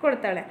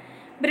ಕೊಡ್ತಾಳೆ.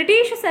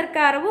 ಬ್ರಿಟಿಷ್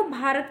ಸರ್ಕಾರವು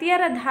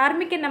ಭಾರತೀಯರ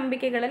ಧಾರ್ಮಿಕ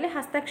ನಂಬಿಕೆಗಳಲ್ಲಿ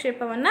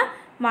ಹಸ್ತಕ್ಷೇಪವನ್ನು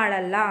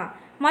ಮಾಡಲ್ಲ.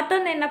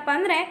 ಮತ್ತೊಂದೇನಪ್ಪ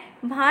ಅಂದರೆ,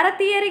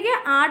 ಭಾರತೀಯರಿಗೆ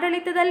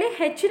ಆಡಳಿತದಲ್ಲಿ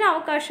ಹೆಚ್ಚಿನ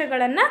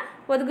ಅವಕಾಶಗಳನ್ನು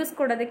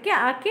ಒದಗಿಸ್ಕೊಡೋದಕ್ಕೆ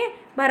ಆಕೆ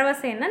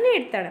ಭರವಸೆಯನ್ನು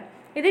ನೀಡ್ತಾಳೆ.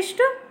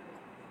 ಇದಿಷ್ಟು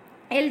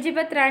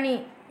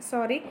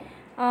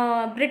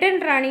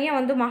ಬ್ರಿಟನ್ ರಾಣಿಯ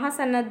ಒಂದು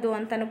ಮಹಾಸನ್ನದ್ದು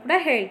ಅಂತಲೂ ಕೂಡ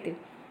ಹೇಳ್ತೀವಿ.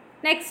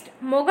 ನೆಕ್ಸ್ಟ್,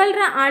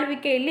 ಮೊಘಲರ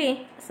ಆಳ್ವಿಕೆಯಲ್ಲಿ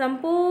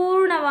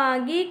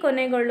ಸಂಪೂರ್ಣವಾಗಿ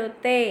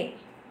ಕೊನೆಗೊಳ್ಳುತ್ತೆ.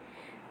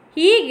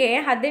 ಹೀಗೆ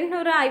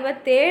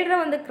 1857ರ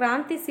ಒಂದು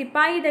ಕ್ರಾಂತಿ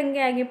ಸಿಪಾಯಿ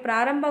ದಂಗೆಯಾಗಿ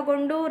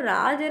ಪ್ರಾರಂಭಗೊಂಡು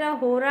ರಾಜರ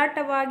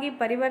ಹೋರಾಟವಾಗಿ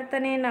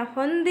ಪರಿವರ್ತನೆಯನ್ನು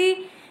ಹೊಂದಿ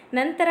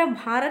ನಂತರ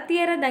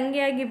ಭಾರತೀಯರ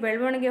ದಂಗೆಯಾಗಿ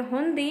ಬೆಳವಣಿಗೆ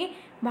ಹೊಂದಿ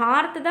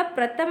ಭಾರತದ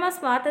ಪ್ರಥಮ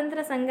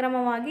ಸ್ವಾತಂತ್ರ್ಯ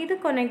ಸಂಗ್ರಾಮವಾಗಿ ಇದು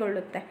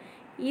ಕೊನೆಗೊಳ್ಳುತ್ತೆ.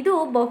 ಇದು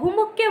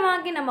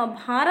ಬಹುಮುಖ್ಯವಾಗಿ ನಮ್ಮ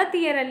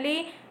ಭಾರತೀಯರಲ್ಲಿ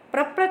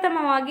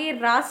ಪ್ರಪ್ರಥಮವಾಗಿ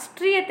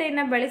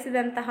ರಾಷ್ಟ್ರೀಯತೆಯನ್ನು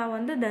ಬೆಳೆಸಿದಂತಹ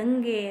ಒಂದು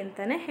ದಂಗೆ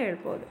ಅಂತಲೇ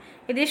ಹೇಳ್ಬೋದು.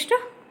 ಇದಿಷ್ಟು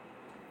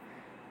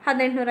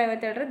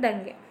 1857ರ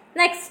ದಂಗೆ.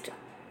 ನೆಕ್ಸ್ಟ್,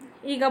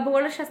 ಈಗ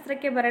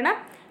ಭೂಗೋಳಶಾಸ್ತ್ರಕ್ಕೆ ಬರೋಣ.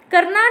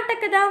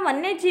 ಕರ್ನಾಟಕದ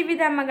ವನ್ಯಜೀವಿ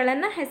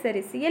ಧಾಮಗಳನ್ನು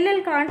ಹೆಸರಿಸಿ.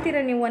 ಎಲ್ಲೆಲ್ಲಿ ಕಾಣ್ತೀರ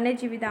ನೀವು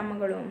ವನ್ಯಜೀವಿ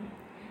ಧಾಮಗಳು?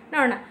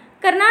 ನೋಡೋಣ.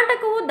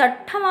 ಕರ್ನಾಟಕವು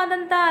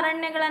ದಟ್ಟವಾದಂಥ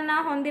ಅರಣ್ಯಗಳನ್ನು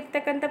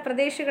ಹೊಂದಿರತಕ್ಕಂಥ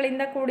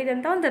ಪ್ರದೇಶಗಳಿಂದ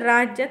ಕೂಡಿದಂಥ ಒಂದು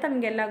ರಾಜ್ಯ,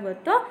 ತಮಗೆಲ್ಲ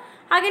ಗೊತ್ತು.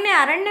 ಹಾಗೆಯೇ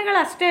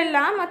ಅರಣ್ಯಗಳಷ್ಟೇ ಅಲ್ಲ,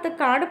 ಮತ್ತು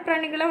ಕಾಡು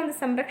ಪ್ರಾಣಿಗಳ ಒಂದು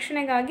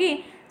ಸಂರಕ್ಷಣೆಗಾಗಿ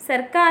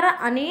ಸರ್ಕಾರ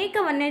ಅನೇಕ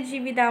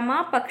ವನ್ಯಜೀವಿ ಧಾಮ,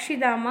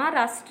 ಪಕ್ಷಿಧಾಮ,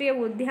 ರಾಷ್ಟ್ರೀಯ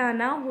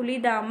ಉದ್ಯಾನ,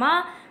 ಹುಲಿಧಾಮ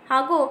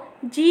ಹಾಗೂ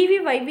ಜೀವಿ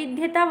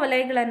ವೈವಿಧ್ಯತಾ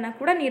ವಲಯಗಳನ್ನು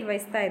ಕೂಡ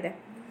ನಿರ್ವಹಿಸ್ತಾ ಇದೆ.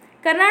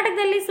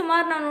 ಕರ್ನಾಟಕದಲ್ಲಿ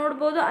ಸುಮಾರು ನಾವು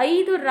ನೋಡ್ಬೋದು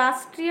 5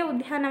 ರಾಷ್ಟ್ರೀಯ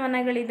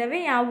ಉದ್ಯಾನವನಗಳಿದ್ದಾವೆ.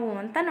 ಯಾವುವು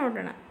ಅಂತ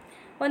ನೋಡೋಣ.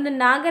 ಒಂದು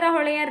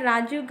ನಾಗರಹೊಳೆಯ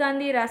ರಾಜೀವ್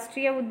ಗಾಂಧಿ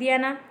ರಾಷ್ಟ್ರೀಯ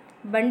ಉದ್ಯಾನ,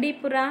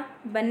 ಬಂಡೀಪುರ,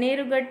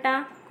 ಬನ್ನೇರುಘಟ್ಟ,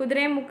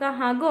 ಕುದುರೆಮುಖ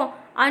ಹಾಗೂ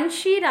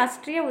ಅನ್ಶಿ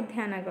ರಾಷ್ಟ್ರೀಯ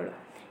ಉದ್ಯಾನಗಳು.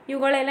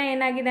 ಇವುಗಳೆಲ್ಲ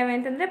ಏನಾಗಿದ್ದಾವೆ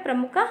ಅಂತಂದರೆ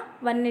ಪ್ರಮುಖ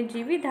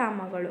ವನ್ಯಜೀವಿ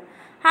ಧಾಮಗಳು.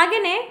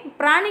 ಹಾಗೆಯೇ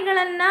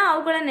ಪ್ರಾಣಿಗಳನ್ನು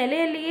ಅವುಗಳ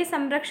ನೆಲೆಯಲ್ಲಿಯೇ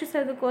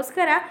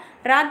ಸಂರಕ್ಷಿಸೋದಕ್ಕೋಸ್ಕರ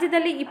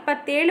ರಾಜ್ಯದಲ್ಲಿ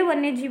 27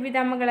 ವನ್ಯಜೀವಿ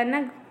ಧಾಮಗಳನ್ನು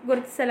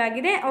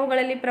ಗುರುತಿಸಲಾಗಿದೆ.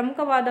 ಅವುಗಳಲ್ಲಿ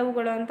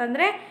ಪ್ರಮುಖವಾದವುಗಳು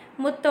ಅಂತಂದರೆ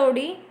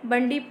ಮುತ್ತೋಡಿ,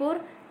 ಬಂಡೀಪುರ್,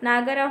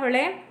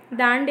 ನಾಗರಹೊಳೆ,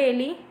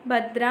 ದಾಂಡೇಲಿ,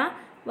 ಭದ್ರಾ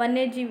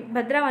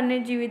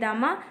ವನ್ಯಜೀವಿ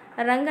ಧಾಮ,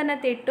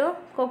 ರಂಗನತಿಟ್ಟು,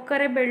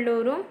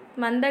 ಕೊಕ್ಕರೆಬೆಳ್ಳೂರು,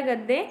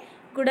 ಮಂದಗದ್ದೆ,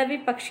 ಗುಡವಿ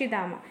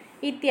ಪಕ್ಷಿಧಾಮ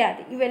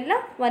ಇತ್ಯಾದಿ. ಇವೆಲ್ಲ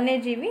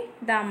ವನ್ಯಜೀವಿ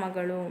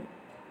ಧಾಮಗಳು.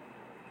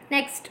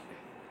 ನೆಕ್ಸ್ಟ್,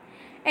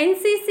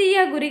 NCCಯ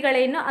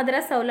ಗುರಿಗಳೇನು, ಅದರ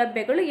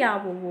ಸೌಲಭ್ಯಗಳು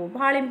ಯಾವುವು?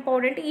 ಭಾಳ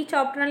ಇಂಪಾರ್ಟೆಂಟ್. ಈ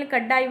ಚಾಪ್ಟರ್ನಲ್ಲಿ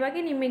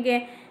ಕಡ್ಡಾಯವಾಗಿ ನಿಮಗೆ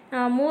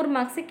 3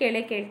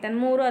 ಮಾರ್ಕ್ಸಿಗೆ ಕೇಳ್ತಾನೆ,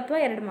 3 ಅಥವಾ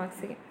 2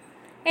 ಮಾರ್ಕ್ಸಿಗೆ.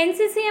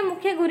 NCCಯ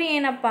ಮುಖ್ಯ ಗುರಿ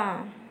ಏನಪ್ಪ?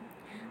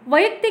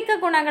 ವೈಯಕ್ತಿಕ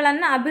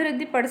ಗುಣಗಳನ್ನು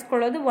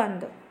ಅಭಿವೃದ್ಧಿಪಡಿಸ್ಕೊಳ್ಳೋದು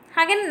ಒಂದು,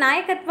 ಹಾಗೆಯೇ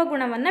ನಾಯಕತ್ವ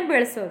ಗುಣವನ್ನು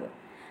ಬೆಳೆಸೋದು,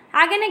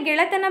 ಹಾಗೆಯೇ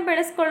ಗೆಳೆತನ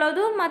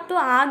ಬೆಳೆಸ್ಕೊಳ್ಳೋದು ಮತ್ತು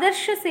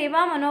ಆದರ್ಶ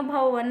ಸೇವಾ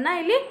ಮನೋಭಾವವನ್ನು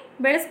ಇಲ್ಲಿ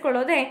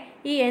ಬೆಳೆಸ್ಕೊಳ್ಳೋದೇ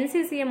ಈ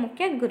NCCಯ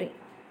ಮುಖ್ಯ ಗುರಿ.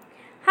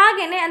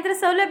 ಹಾಗೆಯೇ ಅದರ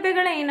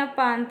ಸೌಲಭ್ಯಗಳು ಏನಪ್ಪ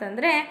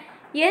ಅಂತಂದರೆ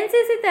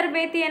NCC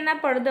ತರಬೇತಿಯನ್ನು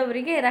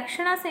ಪಡೆದವರಿಗೆ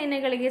ರಕ್ಷಣಾ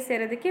ಸೇನೆಗಳಿಗೆ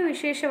ಸೇರೋದಕ್ಕೆ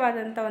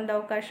ವಿಶೇಷವಾದಂಥ ಒಂದು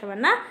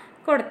ಅವಕಾಶವನ್ನು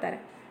ಕೊಡ್ತಾರೆ.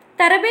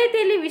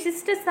 ತರಬೇತಿಯಲ್ಲಿ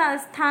ವಿಶಿಷ್ಟ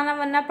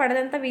ಸ್ಥಾನವನ್ನು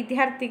ಪಡೆದಂಥ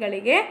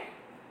ವಿದ್ಯಾರ್ಥಿಗಳಿಗೆ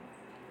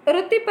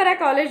ವೃತ್ತಿಪರ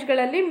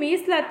ಕಾಲೇಜ್ಗಳಲ್ಲಿ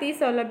ಮೀಸಲಾತಿ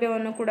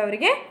ಸೌಲಭ್ಯವನ್ನು ಕೂಡ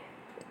ಅವರಿಗೆ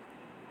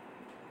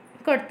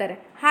ಕೊಡ್ತಾರೆ.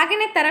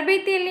 ಹಾಗೆಯೇ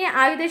ತರಬೇತಿಯಲ್ಲಿ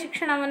ಆಯುಧ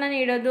ಶಿಕ್ಷಣವನ್ನು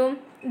ನೀಡೋದು,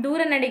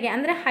 ದೂರ ನಡಿಗೆ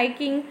ಅಂದರೆ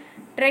ಹೈಕಿಂಗ್,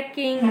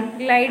 ಟ್ರೆಕ್ಕಿಂಗ್,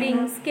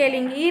 ಗ್ಲೈಡಿಂಗ್,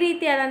 ಸ್ಕೇಲಿಂಗ್ ಈ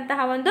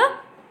ರೀತಿಯಾದಂತಹ ಒಂದು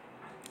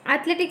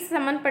ಅಥ್ಲೆಟಿಕ್ಸ್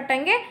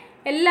ಸಂಬಂಧಪಟ್ಟಂಗೆ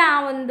ಎಲ್ಲ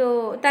ಒಂದು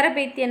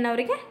ತರಬೇತಿಯನ್ನು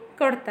ಅವರಿಗೆ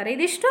ಕೊಡ್ತಾರೆ.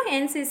 ಇದಿಷ್ಟು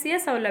NCCಯ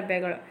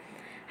ಸೌಲಭ್ಯಗಳು.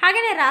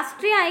 ಹಾಗೆಯೇ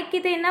ರಾಷ್ಟ್ರೀಯ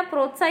ಐಕ್ಯತೆಯನ್ನು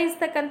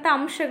ಪ್ರೋತ್ಸಾಹಿಸ್ತಕ್ಕಂಥ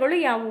ಅಂಶಗಳು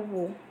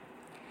ಯಾವುವು?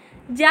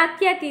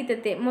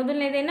 ಜಾತ್ಯತೀತತೆ.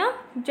 ಮೊದಲನೇದೇನು?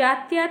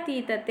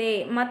 ಜಾತ್ಯತೀತತೆ,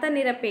 ಮತ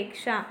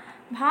ನಿರಪೇಕ್ಷ.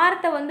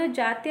 ಭಾರತ ಒಂದು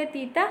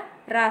ಜಾತ್ಯತೀತ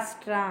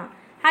ರಾಷ್ಟ್ರ.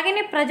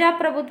 ಹಾಗೆಯೇ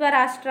ಪ್ರಜಾಪ್ರಭುತ್ವ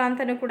ರಾಷ್ಟ್ರ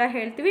ಅಂತಲೂ ಕೂಡ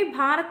ಹೇಳ್ತೀವಿ.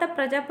 ಭಾರತ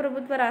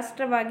ಪ್ರಜಾಪ್ರಭುತ್ವ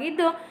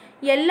ರಾಷ್ಟ್ರವಾಗಿದ್ದು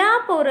ಎಲ್ಲ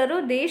ಪೌರರು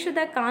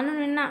ದೇಶದ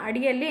ಕಾನೂನಿನ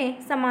ಅಡಿಯಲ್ಲಿ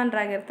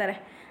ಸಮಾನರಾಗಿರ್ತಾರೆ.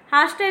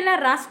 ಅಷ್ಟೇ ಅಲ್ಲ,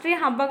 ರಾಷ್ಟ್ರೀಯ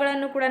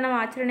ಹಬ್ಬಗಳನ್ನು ಕೂಡ ನಾವು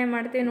ಆಚರಣೆ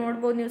ಮಾಡ್ತೀವಿ.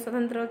 ನೋಡ್ಬೋದು ನೀವು,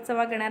 ಸ್ವತಂತ್ರೋತ್ಸವ,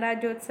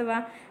 ಗಣರಾಜ್ಯೋತ್ಸವ,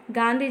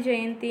 ಗಾಂಧಿ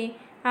ಜಯಂತಿ.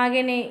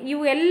 ಹಾಗೆಯೇ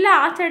ಇವು ಎಲ್ಲ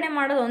ಆಚರಣೆ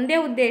ಮಾಡೋದು ಒಂದೇ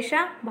ಉದ್ದೇಶ,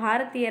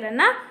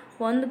 ಭಾರತೀಯರನ್ನು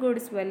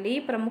ಒಂದುಗೂಡಿಸುವಲ್ಲಿ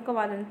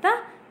ಪ್ರಮುಖವಾದಂಥ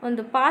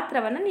ಒಂದು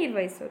ಪಾತ್ರವನ್ನು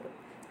ನಿರ್ವಹಿಸೋದು.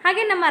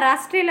 ಹಾಗೆ ನಮ್ಮ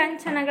ರಾಷ್ಟ್ರೀಯ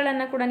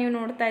ಲಾಂಛನಗಳನ್ನು ಕೂಡ ನೀವು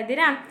ನೋಡ್ತಾ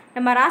ಇದ್ದೀರಾ.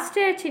 ನಮ್ಮ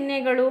ರಾಷ್ಟ್ರೀಯ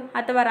ಚಿಹ್ನೆಗಳು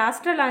ಅಥವಾ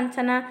ರಾಷ್ಟ್ರ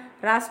ಲಾಂಛನ,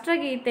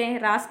 ರಾಷ್ಟ್ರಗೀತೆ,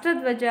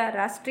 ರಾಷ್ಟ್ರಧ್ವಜ,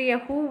 ರಾಷ್ಟ್ರೀಯ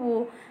ಹೂವು,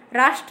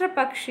 ರಾಷ್ಟ್ರ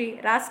ಪಕ್ಷಿ,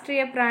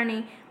 ರಾಷ್ಟ್ರೀಯ ಪ್ರಾಣಿ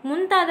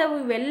ಮುಂತಾದವು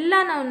ಇವೆಲ್ಲ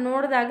ನಾವು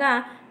ನೋಡಿದಾಗ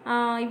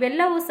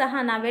ಇವೆಲ್ಲವೂ ಸಹ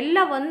ನಾವೆಲ್ಲ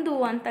ಒಂದು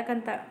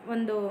ಅಂತಕ್ಕಂಥ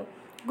ಒಂದು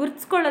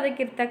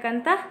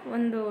ಗುರುತಿಸ್ಕೊಳ್ಳೋದಕ್ಕಿರ್ತಕ್ಕಂಥ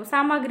ಒಂದು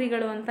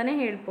ಸಾಮಗ್ರಿಗಳು ಅಂತಲೇ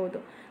ಹೇಳ್ಬೋದು.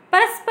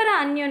 ಪರಸ್ಪರ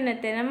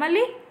ಅನ್ಯೋನ್ಯತೆ,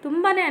 ನಮ್ಮಲ್ಲಿ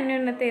ತುಂಬಾ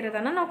ಅನ್ಯೋನ್ಯತೆ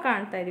ಇರೋದನ್ನು ನಾವು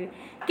ಕಾಣ್ತಾ ಇದ್ವಿ.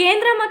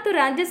 ಕೇಂದ್ರ ಮತ್ತು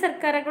ರಾಜ್ಯ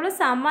ಸರ್ಕಾರಗಳು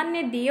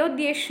ಸಾಮಾನ್ಯ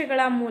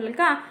ಧ್ಯೇಯೋದ್ದೇಶಗಳ ಮೂಲಕ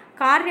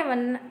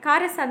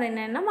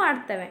ಕಾರ್ಯಸಾಧನೆಯನ್ನು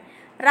ಮಾಡ್ತವೆ.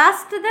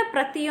 ರಾಷ್ಟ್ರದ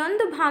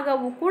ಪ್ರತಿಯೊಂದು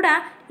ಭಾಗವೂ ಕೂಡ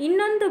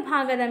ಇನ್ನೊಂದು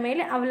ಭಾಗದ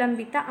ಮೇಲೆ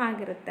ಅವಲಂಬಿತ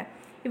ಆಗಿರುತ್ತೆ.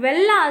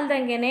 ಇವೆಲ್ಲ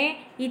ಅಲ್ದಂಗೆ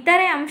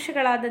ಇತರೆ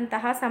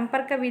ಅಂಶಗಳಾದಂತಹ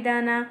ಸಂಪರ್ಕ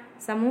ವಿಧಾನ,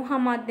 ಸಮೂಹ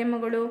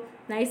ಮಾಧ್ಯಮಗಳು,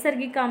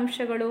 ನೈಸರ್ಗಿಕ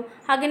ಅಂಶಗಳು,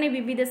 ಹಾಗೆಯೇ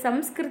ವಿವಿಧ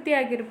ಸಂಸ್ಕೃತಿ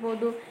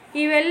ಆಗಿರ್ಬೋದು,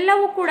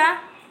 ಇವೆಲ್ಲವೂ ಕೂಡ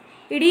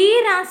ಇಡೀ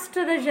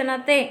ರಾಷ್ಟ್ರದ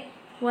ಜನತೆ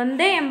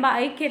ಒಂದೇ ಎಂಬ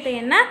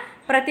ಐಕ್ಯತೆಯನ್ನು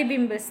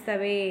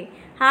ಪ್ರತಿಬಿಂಬಿಸ್ತವೆ.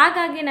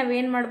 ಹಾಗಾಗಿ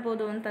ನಾವೇನು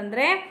ಮಾಡ್ಬೋದು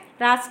ಅಂತಂದರೆ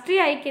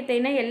ರಾಷ್ಟ್ರೀಯ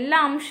ಐಕ್ಯತೆಯನ್ನು ಎಲ್ಲ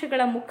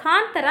ಅಂಶಗಳ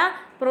ಮುಖಾಂತರ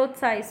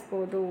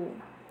ಪ್ರೋತ್ಸಾಹಿಸ್ಬೋದು.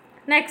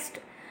 ನೆಕ್ಸ್ಟ್,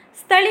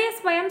 ಸ್ಥಳೀಯ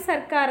ಸ್ವಯಂ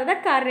ಸರ್ಕಾರದ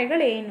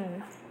ಕಾರ್ಯಗಳೇನು?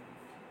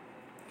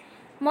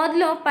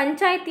 ಮೊದಲು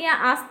ಪಂಚಾಯಿತಿಯ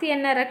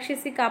ಆಸ್ತಿಯನ್ನು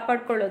ರಕ್ಷಿಸಿ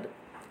ಕಾಪಾಡಿಕೊಳ್ಳೋದು,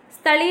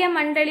 ಸ್ಥಳೀಯ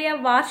ಮಂಡಳಿಯ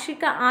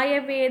ವಾರ್ಷಿಕ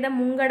ಆಯವ್ಯಯದ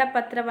ಮುಂಗಡ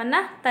ಪತ್ರವನ್ನು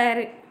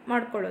ತಯಾರಿ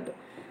ಮಾಡಿಕೊಳ್ಳೋದು,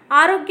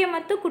 ಆರೋಗ್ಯ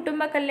ಮತ್ತು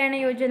ಕುಟುಂಬ ಕಲ್ಯಾಣ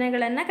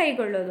ಯೋಜನೆಗಳನ್ನು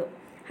ಕೈಗೊಳ್ಳೋದು,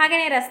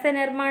 ಹಾಗೆಯೇ ರಸ್ತೆ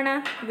ನಿರ್ಮಾಣ,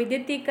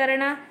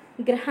 ವಿದ್ಯುದೀಕರಣ,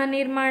 ಗೃಹ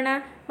ನಿರ್ಮಾಣ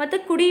ಮತ್ತು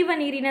ಕುಡಿಯುವ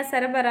ನೀರಿನ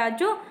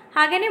ಸರಬರಾಜು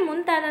ಹಾಗೆಯೇ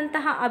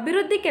ಮುಂತಾದಂತಹ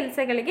ಅಭಿವೃದ್ಧಿ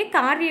ಕೆಲಸಗಳಿಗೆ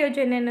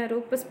ಕಾರ್ಯಯೋಜನೆಯನ್ನು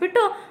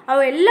ರೂಪಿಸ್ಬಿಟ್ಟು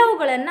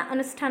ಅವೆಲ್ಲವುಗಳನ್ನು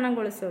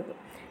ಅನುಷ್ಠಾನಗೊಳಿಸೋದು.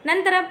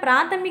 ನಂತರ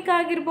ಪ್ರಾಥಮಿಕ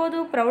ಆಗಿರ್ಬೋದು,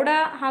 ಪ್ರೌಢ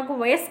ಹಾಗೂ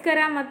ವಯಸ್ಕರ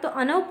ಮತ್ತು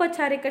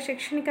ಅನೌಪಚಾರಿಕ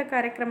ಶೈಕ್ಷಣಿಕ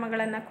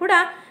ಕಾರ್ಯಕ್ರಮಗಳನ್ನು ಕೂಡ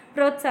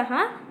ಪ್ರೋತ್ಸಾಹ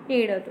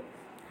ನೀಡೋದು.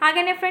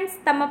 ಹಾಗೆಯೇ ಫ್ರೆಂಡ್ಸ್,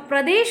 ತಮ್ಮ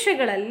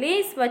ಪ್ರದೇಶಗಳಲ್ಲಿ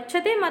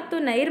ಸ್ವಚ್ಛತೆ ಮತ್ತು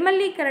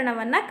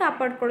ನೈರ್ಮಲೀಕರಣವನ್ನು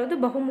ಕಾಪಾಡಿಕೊಳ್ಳೋದು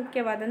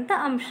ಬಹುಮುಖ್ಯವಾದಂಥ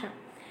ಅಂಶ.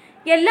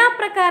 ಎಲ್ಲ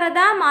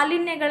ಪ್ರಕಾರದ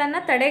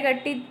ಮಾಲಿನ್ಯಗಳನ್ನು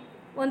ತಡೆಗಟ್ಟಿ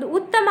ಒಂದು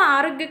ಉತ್ತಮ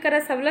ಆರೋಗ್ಯಕರ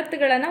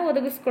ಸವಲತ್ತುಗಳನ್ನು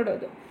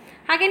ಒದಗಿಸ್ಕೊಡೋದು.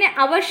 ಹಾಗೆಯೇ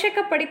ಅವಶ್ಯಕ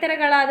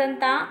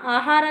ಪಡಿತರಗಳಾದಂಥ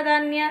ಆಹಾರ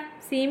ಧಾನ್ಯ,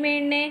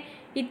 ಸೀಮೆಎಣ್ಣೆ,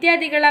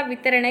 ಇತ್ಯಾದಿಗಳ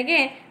ವಿತರಣೆಗೆ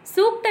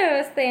ಸೂಕ್ತ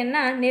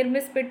ವ್ಯವಸ್ಥೆಯನ್ನು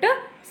ನಿರ್ಮಿಸಿಬಿಟ್ಟು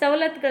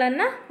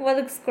ಸವಲತ್ತುಗಳನ್ನು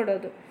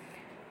ಒದಗಿಸ್ಕೊಡೋದು.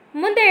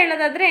 ಮುಂದೆ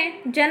ಹೇಳೋದಾದರೆ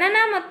ಜನನ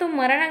ಮತ್ತು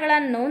ಮರಣಗಳ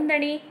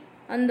ನೋಂದಣಿ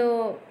ಒಂದು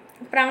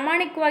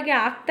ಪ್ರಾಮಾಣಿಕವಾಗಿ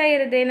ಆಗ್ತಾ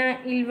ಇರೋದೇನಾ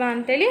ಇಲ್ವಾ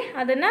ಅಂತೇಳಿ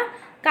ಅದನ್ನು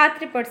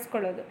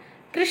ಖಾತ್ರಿಪಡಿಸ್ಕೊಳ್ಳೋದು.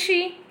 ಕೃಷಿ,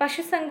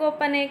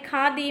 ಪಶುಸಂಗೋಪನೆ,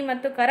 ಖಾದಿ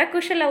ಮತ್ತು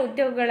ಕರಕುಶಲ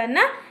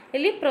ಉದ್ಯೋಗಗಳನ್ನು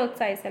ಇಲ್ಲಿ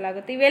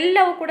ಪ್ರೋತ್ಸಾಹಿಸಲಾಗುತ್ತೆ.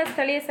 ಇವೆಲ್ಲವೂ ಕೂಡ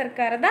ಸ್ಥಳೀಯ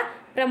ಸರ್ಕಾರದ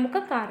ಪ್ರಮುಖ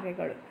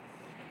ಕಾರ್ಯಗಳು.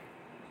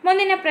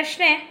 ಮುಂದಿನ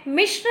ಪ್ರಶ್ನೆ,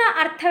 ಮಿಶ್ರ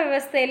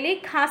ಅರ್ಥವ್ಯವಸ್ಥೆಯಲ್ಲಿ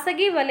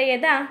ಖಾಸಗಿ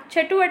ವಲಯದ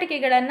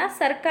ಚಟುವಟಿಕೆಗಳನ್ನು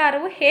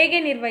ಸರ್ಕಾರವು ಹೇಗೆ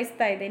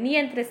ನಿರ್ವಹಿಸ್ತಾ ಇದೆ,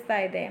 ನಿಯಂತ್ರಿಸ್ತಾ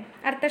ಇದೆ?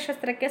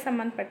 ಅರ್ಥಶಾಸ್ತ್ರಕ್ಕೆ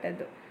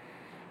ಸಂಬಂಧಪಟ್ಟದ್ದು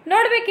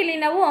ನೋಡಬೇಕಿಲ್ಲಿ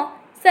ನಾವು.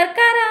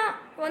 ಸರ್ಕಾರ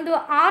ಒಂದು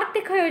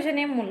ಆರ್ಥಿಕ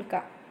ಯೋಜನೆ ಮೂಲಕ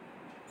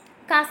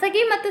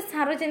ಖಾಸಗಿ ಮತ್ತು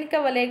ಸಾರ್ವಜನಿಕ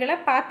ವಲಯಗಳ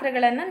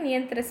ಪಾತ್ರಗಳನ್ನು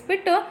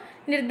ನಿಯಂತ್ರಿಸಿಬಿಟ್ಟು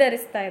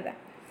ನಿರ್ಧರಿಸ್ತಾ ಇದೆ.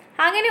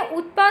 ಹಾಗೆಯೇ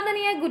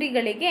ಉತ್ಪಾದನೆಯ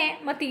ಗುರಿಗಳಿಗೆ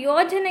ಮತ್ತು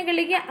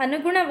ಯೋಜನೆಗಳಿಗೆ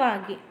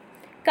ಅನುಗುಣವಾಗಿ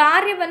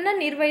ಕಾರ್ಯವನ್ನು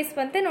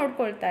ನಿರ್ವಹಿಸುವಂತೆ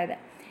ನೋಡ್ಕೊಳ್ತಾ ಇದೆ.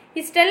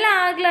 ಇಷ್ಟೆಲ್ಲ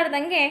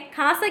ಆಗ್ಲಾರ್ದಂಗೆ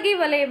ಖಾಸಗಿ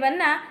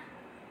ವಲಯವನ್ನು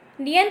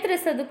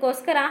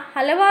ನಿಯಂತ್ರಿಸೋದಕ್ಕೋಸ್ಕರ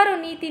ಹಲವಾರು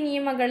ನೀತಿ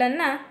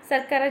ನಿಯಮಗಳನ್ನು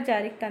ಸರ್ಕಾರ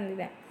ಜಾರಿಗೆ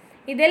ತಂದಿದೆ.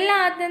 ಇದೆಲ್ಲ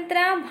ಆದ ನಂತರ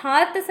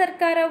ಭಾರತ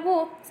ಸರ್ಕಾರವು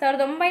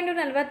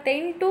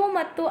 1948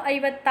 ಮತ್ತು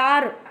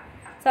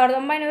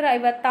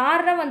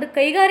 1956ರ ಒಂದು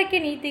ಕೈಗಾರಿಕೆ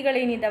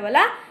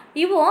ನೀತಿಗಳೇನಿದಾವಲ್ಲ,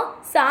 ಇವು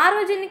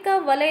ಸಾರ್ವಜನಿಕ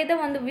ವಲಯದ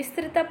ಒಂದು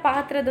ವಿಸ್ತೃತ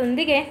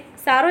ಪಾತ್ರದೊಂದಿಗೆ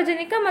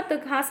ಸಾರ್ವಜನಿಕ ಮತ್ತು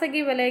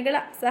ಖಾಸಗಿ ವಲಯಗಳ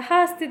ಸಹ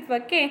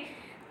ಅಸ್ತಿತ್ವಕ್ಕೆ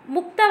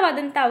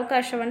ಮುಕ್ತವಾದಂಥ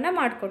ಅವಕಾಶವನ್ನು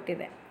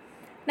ಮಾಡಿಕೊಟ್ಟಿದೆ.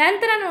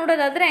 ನಂತರ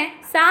ನೋಡೋದಾದರೆ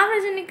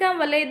ಸಾರ್ವಜನಿಕ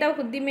ವಲಯದ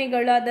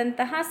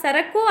ಉದ್ದಿಮೆಗಳಾದಂತಹ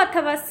ಸರಕು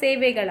ಅಥವಾ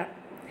ಸೇವೆಗಳ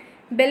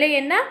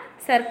ಬೆಲೆಯನ್ನು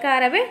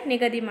ಸರ್ಕಾರವೇ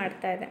ನಿಗದಿ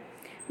ಮಾಡ್ತಾ ಇದೆ.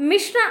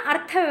 ಮಿಶ್ರ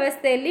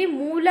ಅರ್ಥವ್ಯವಸ್ಥೆಯಲ್ಲಿ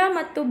ಮೂಲ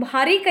ಮತ್ತು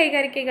ಭಾರೀ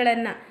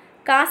ಕೈಗಾರಿಕೆಗಳನ್ನು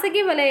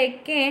ಖಾಸಗಿ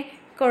ವಲಯಕ್ಕೆ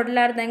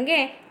ಕೊಡಲಾರ್ದಂಗೆ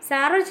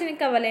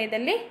ಸಾರ್ವಜನಿಕ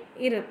ವಲಯದಲ್ಲಿ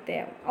ಇರುತ್ತೆ,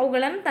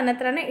 ಅವುಗಳನ್ನು ತನ್ನ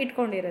ಹತ್ರನೇ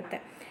ಇಟ್ಕೊಂಡಿರುತ್ತೆ.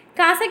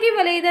 ಖಾಸಗಿ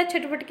ವಲಯದ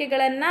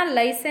ಚಟುವಟಿಕೆಗಳನ್ನು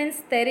ಲೈಸೆನ್ಸ್,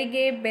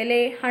 ತೆರಿಗೆ,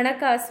 ಬೆಲೆ,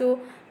 ಹಣಕಾಸು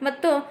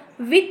ಮತ್ತು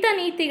ವಿತ್ತ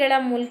ನೀತಿಗಳ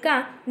ಮೂಲಕ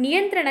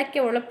ನಿಯಂತ್ರಣಕ್ಕೆ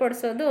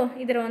ಒಳಪಡಿಸೋದು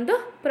ಇದರ ಒಂದು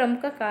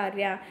ಪ್ರಮುಖ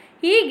ಕಾರ್ಯ.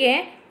 ಹೀಗೆ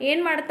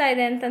ಏನು ಮಾಡ್ತಾ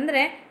ಇದೆ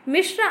ಅಂತಂದರೆ,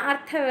 ಮಿಶ್ರ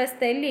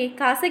ಅರ್ಥವ್ಯವಸ್ಥೆಯಲ್ಲಿ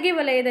ಖಾಸಗಿ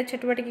ವಲಯದ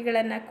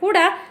ಚಟುವಟಿಕೆಗಳನ್ನು ಕೂಡ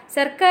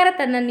ಸರ್ಕಾರ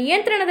ತನ್ನ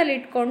ನಿಯಂತ್ರಣದಲ್ಲಿ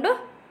ಇಟ್ಕೊಂಡು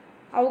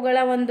ಅವುಗಳ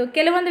ಒಂದು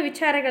ಕೆಲವೊಂದು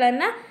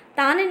ವಿಚಾರಗಳನ್ನು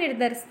ತಾನೇ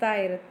ನಿರ್ಧರಿಸ್ತಾ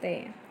ಇರುತ್ತೆ.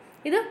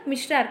 ಇದು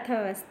ಮಿಶ್ರ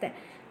ಅರ್ಥವ್ಯವಸ್ಥೆ.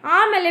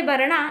 ಆಮೇಲೆ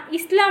ಬರೋಣ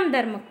ಇಸ್ಲಾಂ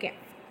ಧರ್ಮಕ್ಕೆ.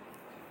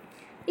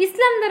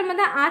 ಇಸ್ಲಾಂ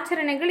ಧರ್ಮದ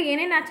ಆಚರಣೆಗಳು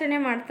ಏನೇನು ಆಚರಣೆ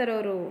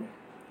ಮಾಡ್ತಾರವರು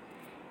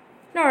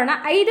ನೋಡೋಣ.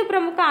 5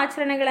 ಪ್ರಮುಖ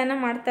ಆಚರಣೆಗಳನ್ನು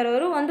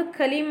ಮಾಡ್ತಾರವರು. ಒಂದು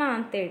ಕಲಿಮಾ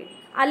ಅಂತೇಳಿ,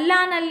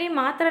 ಅಲ್ಲಾನಲ್ಲಿ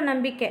ಮಾತ್ರ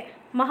ನಂಬಿಕೆ,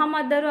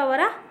 ಮಹಮ್ಮದರು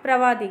ಅವರ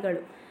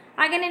ಪ್ರವಾದಿಗಳು.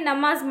 ಹಾಗೆಯೇ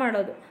ನಮಾಜ್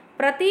ಮಾಡೋದು,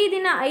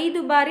 ಪ್ರತಿದಿನ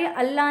 5 ಬಾರಿ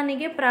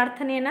ಅಲ್ಲಾನಿಗೆ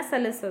ಪ್ರಾರ್ಥನೆಯನ್ನು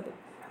ಸಲ್ಲಿಸೋದು.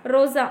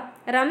 ರೋಜಾ,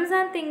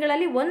 ರಂಜಾನ್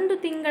ತಿಂಗಳಲ್ಲಿ 1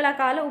 ತಿಂಗಳ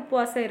ಕಾಲ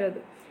ಉಪವಾಸ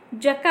ಇರೋದು.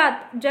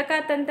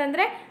 ಜಕಾತ್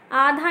ಅಂತಂದರೆ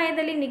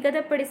ಆದಾಯದಲ್ಲಿ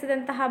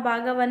ನಿಗದಿಪಡಿಸಿದಂತಹ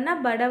ಭಾಗವನ್ನು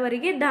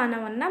ಬಡವರಿಗೆ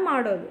ದಾನವನ್ನು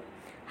ಮಾಡೋದು.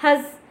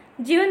 ಹಜ್,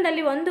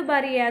 ಜೀವನದಲ್ಲಿ 1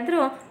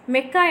 ಬಾರಿಯಾದರೂ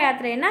ಮೆಕ್ಕಾ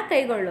ಯಾತ್ರೆಯನ್ನು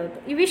ಕೈಗೊಳ್ಳೋದು.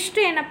 ಇವಿಷ್ಟು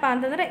ಏನಪ್ಪ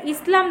ಅಂತಂದರೆ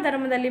ಇಸ್ಲಾಂ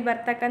ಧರ್ಮದಲ್ಲಿ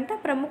ಬರ್ತಕ್ಕಂಥ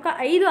ಪ್ರಮುಖ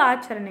 5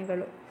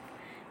 ಆಚರಣೆಗಳು.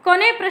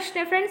 ಕೊನೆ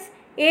ಪ್ರಶ್ನೆ ಫ್ರೆಂಡ್ಸ್,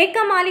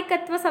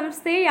 ಏಕಮಾಲಿಕತ್ವ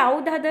ಸಂಸ್ಥೆಯ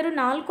ಯಾವುದಾದರೂ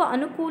 4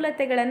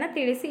 ಅನುಕೂಲತೆಗಳನ್ನು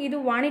ತಿಳಿಸಿ. ಇದು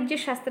ವಾಣಿಜ್ಯ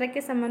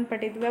ಶಾಸ್ತ್ರಕ್ಕೆ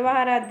ಸಂಬಂಧಪಟ್ಟಿದ್ದು,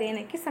 ವ್ಯವಹಾರ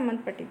ಅಧ್ಯಯನಕ್ಕೆ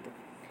ಸಂಬಂಧಪಟ್ಟಿದ್ದು.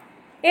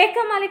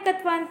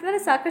 ಏಕಮಾಲಿಕತ್ವ ಅಂತಂದರೆ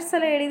ಸಾಕಷ್ಟು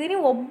ಸಲ ಹೇಳಿದ್ದೀನಿ,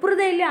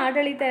 ಒಬ್ಬರದೇ ಇಲ್ಲಿ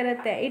ಆಡಳಿತ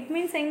ಇರುತ್ತೆ. ಇಟ್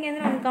ಮೀನ್ಸ್ ಹೆಂಗೆ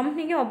ಅಂದರೆ ಒಂದು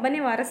ಕಂಪ್ನಿಗೆ ಒಬ್ಬನೇ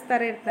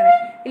ವಾರಸ್ದಾರ ಇರ್ತಾರೆ,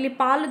 ಇಲ್ಲಿ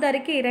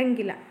ಪಾಲುದಾರಿಕೆ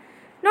ಇರಂಗಿಲ್ಲ.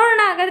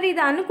 ನೋಡೋಣ ಹಾಗಾದರೆ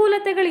ಇದು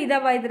ಅನುಕೂಲತೆಗಳು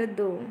ಇದಾವ,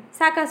 ಇದರದ್ದು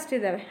ಸಾಕಷ್ಟು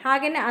ಇದ್ದಾವೆ.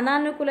 ಹಾಗೆಯೇ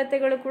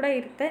ಅನಾನುಕೂಲತೆಗಳು ಕೂಡ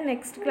ಇರುತ್ತೆ,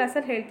 ನೆಕ್ಸ್ಟ್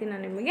ಕ್ಲಾಸಲ್ಲಿ ಹೇಳ್ತೀನಿ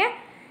ನಾನು ನಿಮಗೆ.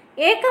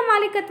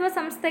 ಏಕಮಾಲಿಕತ್ವ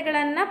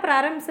ಸಂಸ್ಥೆಗಳನ್ನು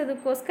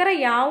ಪ್ರಾರಂಭಿಸೋದಕ್ಕೋಸ್ಕರ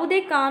ಯಾವುದೇ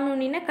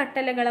ಕಾನೂನಿನ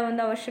ಕಟ್ಟಳೆಗಳ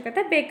ಒಂದು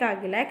ಅವಶ್ಯಕತೆ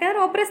ಬೇಕಾಗಿಲ್ಲ,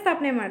 ಯಾಕಂದರೆ ಒಬ್ಬರೇ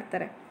ಸ್ಥಾಪನೆ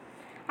ಮಾಡ್ತಾರೆ.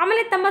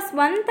 ಆಮೇಲೆ ತಮ್ಮ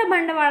ಸ್ವಂತ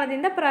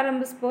ಬಂಡವಾಳದಿಂದ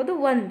ಪ್ರಾರಂಭಿಸ್ಬೋದು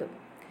ಒಂದು.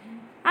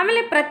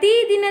 ಆಮೇಲೆ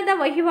ಪ್ರತಿದಿನದ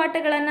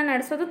ವಹಿವಾಟುಗಳನ್ನು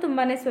ನಡೆಸೋದು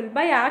ತುಂಬಾ ಸುಲಭ,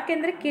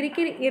 ಯಾಕೆಂದರೆ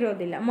ಕಿರಿಕಿರಿ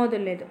ಇರೋದಿಲ್ಲ.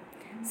 ಮೊದಲನೇದು,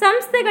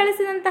 ಸಂಸ್ಥೆ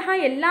ಗಳಿಸಿದಂತಹ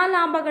ಎಲ್ಲ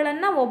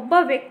ಲಾಭಗಳನ್ನು ಒಬ್ಬ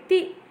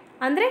ವ್ಯಕ್ತಿ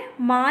ಅಂದರೆ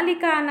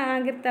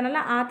ಮಾಲೀಕನಾಗಿರ್ತಾನಲ್ಲ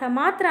ಆತ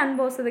ಮಾತ್ರ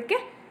ಅನುಭವಿಸೋದಕ್ಕೆ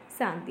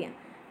ಸಾಧ್ಯ.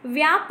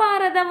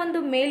 ವ್ಯಾಪಾರದ ಒಂದು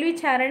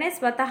ಮೇಲ್ವಿಚಾರಣೆ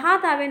ಸ್ವತಃ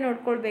ತಾವೇ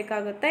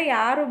ನೋಡ್ಕೊಳ್ಬೇಕಾಗುತ್ತೆ,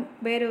 ಯಾರು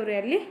ಬೇರೆಯವರು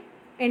ಅಲ್ಲಿ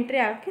ಎಂಟ್ರಿ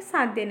ಆಗೋಕ್ಕೆ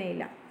ಸಾಧ್ಯನೇ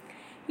ಇಲ್ಲ.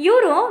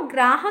 ಇವರು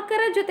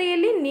ಗ್ರಾಹಕರ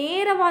ಜೊತೆಯಲ್ಲಿ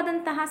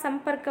ನೇರವಾದಂತಹ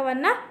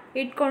ಸಂಪರ್ಕವನ್ನು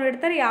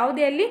ಇಟ್ಕೊಂಡಿರ್ತಾರೆ,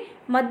 ಯಾವುದೇ ಅಲ್ಲಿ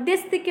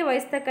ಮಧ್ಯಸ್ಥಿಕೆ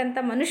ವಹಿಸ್ತಕ್ಕಂಥ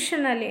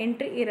ಮನುಷ್ಯನಲ್ಲಿ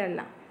ಎಂಟ್ರಿ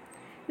ಇರಲ್ಲ.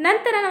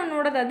 ನಂತರ ನಾವು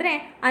ನೋಡೋದಾದರೆ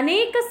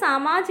ಅನೇಕ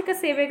ಸಾಮಾಜಿಕ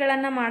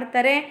ಸೇವೆಗಳನ್ನು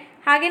ಮಾಡ್ತಾರೆ.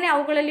 ಹಾಗೆಯೇ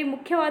ಅವುಗಳಲ್ಲಿ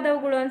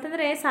ಮುಖ್ಯವಾದವುಗಳು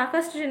ಅಂತಂದರೆ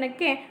ಸಾಕಷ್ಟು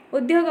ಜನಕ್ಕೆ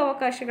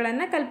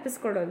ಉದ್ಯೋಗಾವಕಾಶಗಳನ್ನು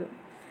ಕಲ್ಪಿಸ್ಕೊಡೋದು,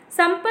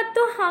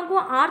 ಸಂಪತ್ತು ಹಾಗೂ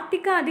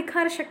ಆರ್ಥಿಕ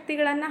ಅಧಿಕಾರ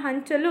ಶಕ್ತಿಗಳನ್ನು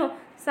ಹಂಚಲು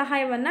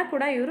ಸಹಾಯವನ್ನು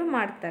ಕೂಡ ಇವರು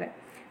ಮಾಡ್ತಾರೆ.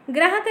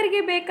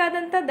 ಗ್ರಾಹಕರಿಗೆ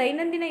ಬೇಕಾದಂಥ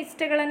ದೈನಂದಿನ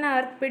ಇಷ್ಟಗಳನ್ನು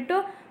ಅರ್ಥಬಿಟ್ಟು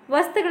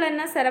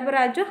ವಸ್ತುಗಳನ್ನು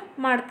ಸರಬರಾಜು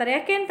ಮಾಡ್ತಾರೆ.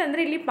 ಯಾಕೆ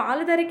ಅಂತಂದರೆ ಇಲ್ಲಿ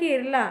ಪಾಲುದಾರಿಕೆ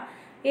ಇರಲ್ಲ.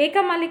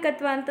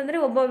 ಏಕಮಾಲಿಕತ್ವ ಅಂತಂದರೆ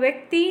ಒಬ್ಬ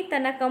ವ್ಯಕ್ತಿ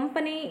ತನ್ನ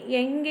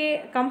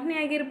ಕಂಪ್ನಿ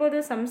ಆಗಿರ್ಬೋದು,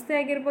 ಸಂಸ್ಥೆ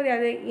ಆಗಿರ್ಬೋದು,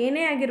 ಯಾವುದೇ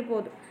ಏನೇ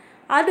ಆಗಿರ್ಬೋದು,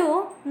 ಅದು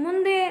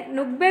ಮುಂದೆ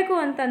ನುಗ್ಗಬೇಕು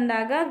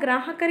ಅಂತಂದಾಗ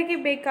ಗ್ರಾಹಕರಿಗೆ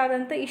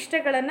ಬೇಕಾದಂಥ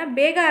ಇಷ್ಟಗಳನ್ನು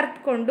ಬೇಗ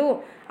ಅರ್ಥಕೊಂಡು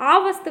ಆ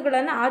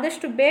ವಸ್ತುಗಳನ್ನು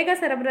ಆದಷ್ಟು ಬೇಗ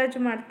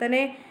ಸರಬರಾಜು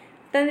ಮಾಡ್ತಾನೆ,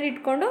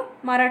 ತಂದಿಟ್ಕೊಂಡು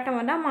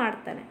ಮಾರಾಟವನ್ನು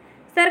ಮಾಡ್ತಾನೆ.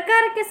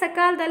 ಸರ್ಕಾರಕ್ಕೆ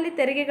ಸಕಾಲದಲ್ಲಿ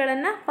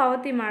ತೆರಿಗೆಗಳನ್ನು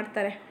ಪಾವತಿ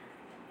ಮಾಡ್ತಾರೆ.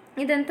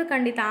 ಇದಂತೂ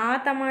ಖಂಡಿತ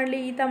ಆತ ಮಾಡಲಿ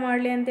ಈತ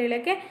ಮಾಡಲಿ ಅಂತ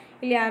ಹೇಳೋಕ್ಕೆ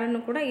ಇಲ್ಲಿ ಯಾರನ್ನು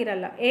ಕೂಡ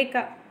ಇರಲ್ಲ, ಏಕ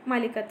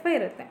ಮಾಲೀಕತ್ವ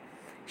ಇರುತ್ತೆ.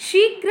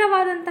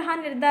 ಶೀಘ್ರವಾದಂತಹ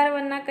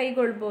ನಿರ್ಧಾರವನ್ನು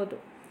ಕೈಗೊಳ್ಬೋದು.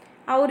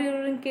 ಅವ್ರು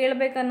ಇವ್ರನ್ನ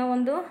ಕೇಳಬೇಕನ್ನೋ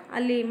ಒಂದು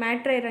ಅಲ್ಲಿ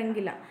ಮ್ಯಾಟ್ರೇ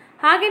ಇರೋಂಗಿಲ್ಲ.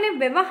 ಹಾಗೆಯೇ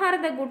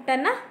ವ್ಯವಹಾರದ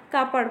ಗುಟ್ಟನ್ನು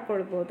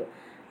ಕಾಪಾಡ್ಕೊಳ್ಬೋದು.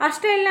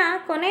 ಅಷ್ಟೇ ಅಲ್ಲ,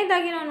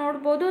 ಕೊನೆಯದಾಗಿ ನಾವು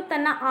ನೋಡ್ಬೋದು,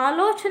 ತನ್ನ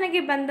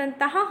ಆಲೋಚನೆಗೆ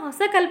ಬಂದಂತಹ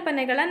ಹೊಸ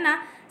ಕಲ್ಪನೆಗಳನ್ನು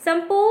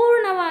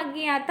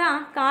ಸಂಪೂರ್ಣವಾಗಿ ಆತ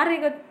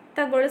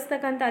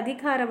ಕಾರ್ಯಗತಗೊಳಿಸ್ತಕ್ಕಂಥ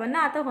ಅಧಿಕಾರವನ್ನು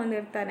ಆತ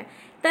ಹೊಂದಿರ್ತಾನೆ.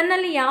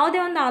 ತನ್ನಲ್ಲಿ ಯಾವುದೇ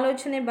ಒಂದು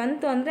ಆಲೋಚನೆ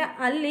ಬಂತು ಅಂದರೆ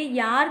ಅಲ್ಲಿ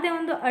ಯಾರದೇ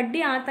ಒಂದು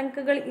ಅಡ್ಡಿ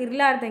ಆತಂಕಗಳು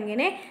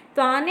ಇರಲಾರ್ದಂಗೆ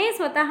ತಾನೇ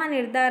ಸ್ವತಃ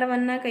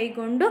ನಿರ್ಧಾರವನ್ನು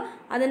ಕೈಗೊಂಡು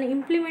ಅದನ್ನು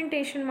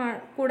ಇಂಪ್ಲಿಮೆಂಟೇಷನ್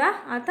ಕೂಡ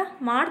ಆತ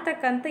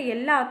ಮಾಡ್ತಕ್ಕಂಥ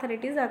ಎಲ್ಲ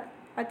ಅಥಾರಿಟೀಸ್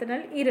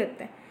ಆತನಲ್ಲಿ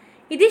ಇರುತ್ತೆ.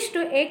 ಇದಿಷ್ಟು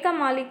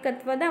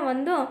ಏಕಮಾಲಿಕತ್ವದ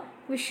ಒಂದು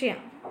ವಿಷಯ.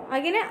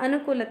 ಹಾಗೆಯೇ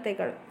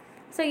ಅನುಕೂಲತೆಗಳು.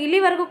 ಸೊ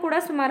ಇಲ್ಲಿವರೆಗೂ ಕೂಡ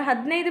ಸುಮಾರು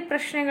 15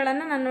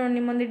 ಪ್ರಶ್ನೆಗಳನ್ನು ನಾನು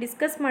ನಿಮ್ಮೊಂದಿಗೆ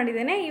ಡಿಸ್ಕಸ್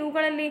ಮಾಡಿದ್ದೇನೆ.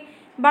 ಇವುಗಳಲ್ಲಿ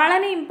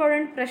ಭಾಳನೇ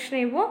ಇಂಪಾರ್ಟೆಂಟ್ ಪ್ರಶ್ನೆ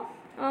ಇವು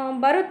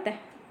ಬರುತ್ತೆ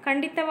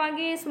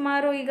ಖಂಡಿತವಾಗಿ.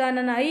 ಸುಮಾರು ಈಗ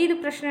ನಾನು 5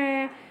 ಪ್ರಶ್ನೆ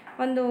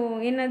ಒಂದು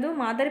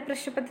ಮಾದರಿ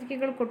ಪ್ರಶ್ನೆ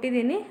ಪತ್ರಿಕೆಗಳು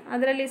ಕೊಟ್ಟಿದ್ದೀನಿ.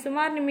 ಅದರಲ್ಲಿ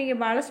ಸುಮಾರು ನಿಮಗೆ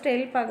ಭಾಳಷ್ಟು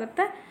ಹೆಲ್ಪ್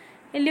ಆಗುತ್ತೆ.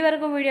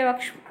 ಇಲ್ಲಿವರೆಗೂ ವಿಡಿಯೋ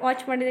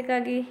ವಾಚ್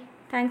ಮಾಡಿದ್ದಕ್ಕಾಗಿ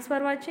ಥ್ಯಾಂಕ್ಸ್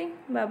ಫಾರ್ ವಾಚಿಂಗ್.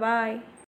 ಬಾಯ್.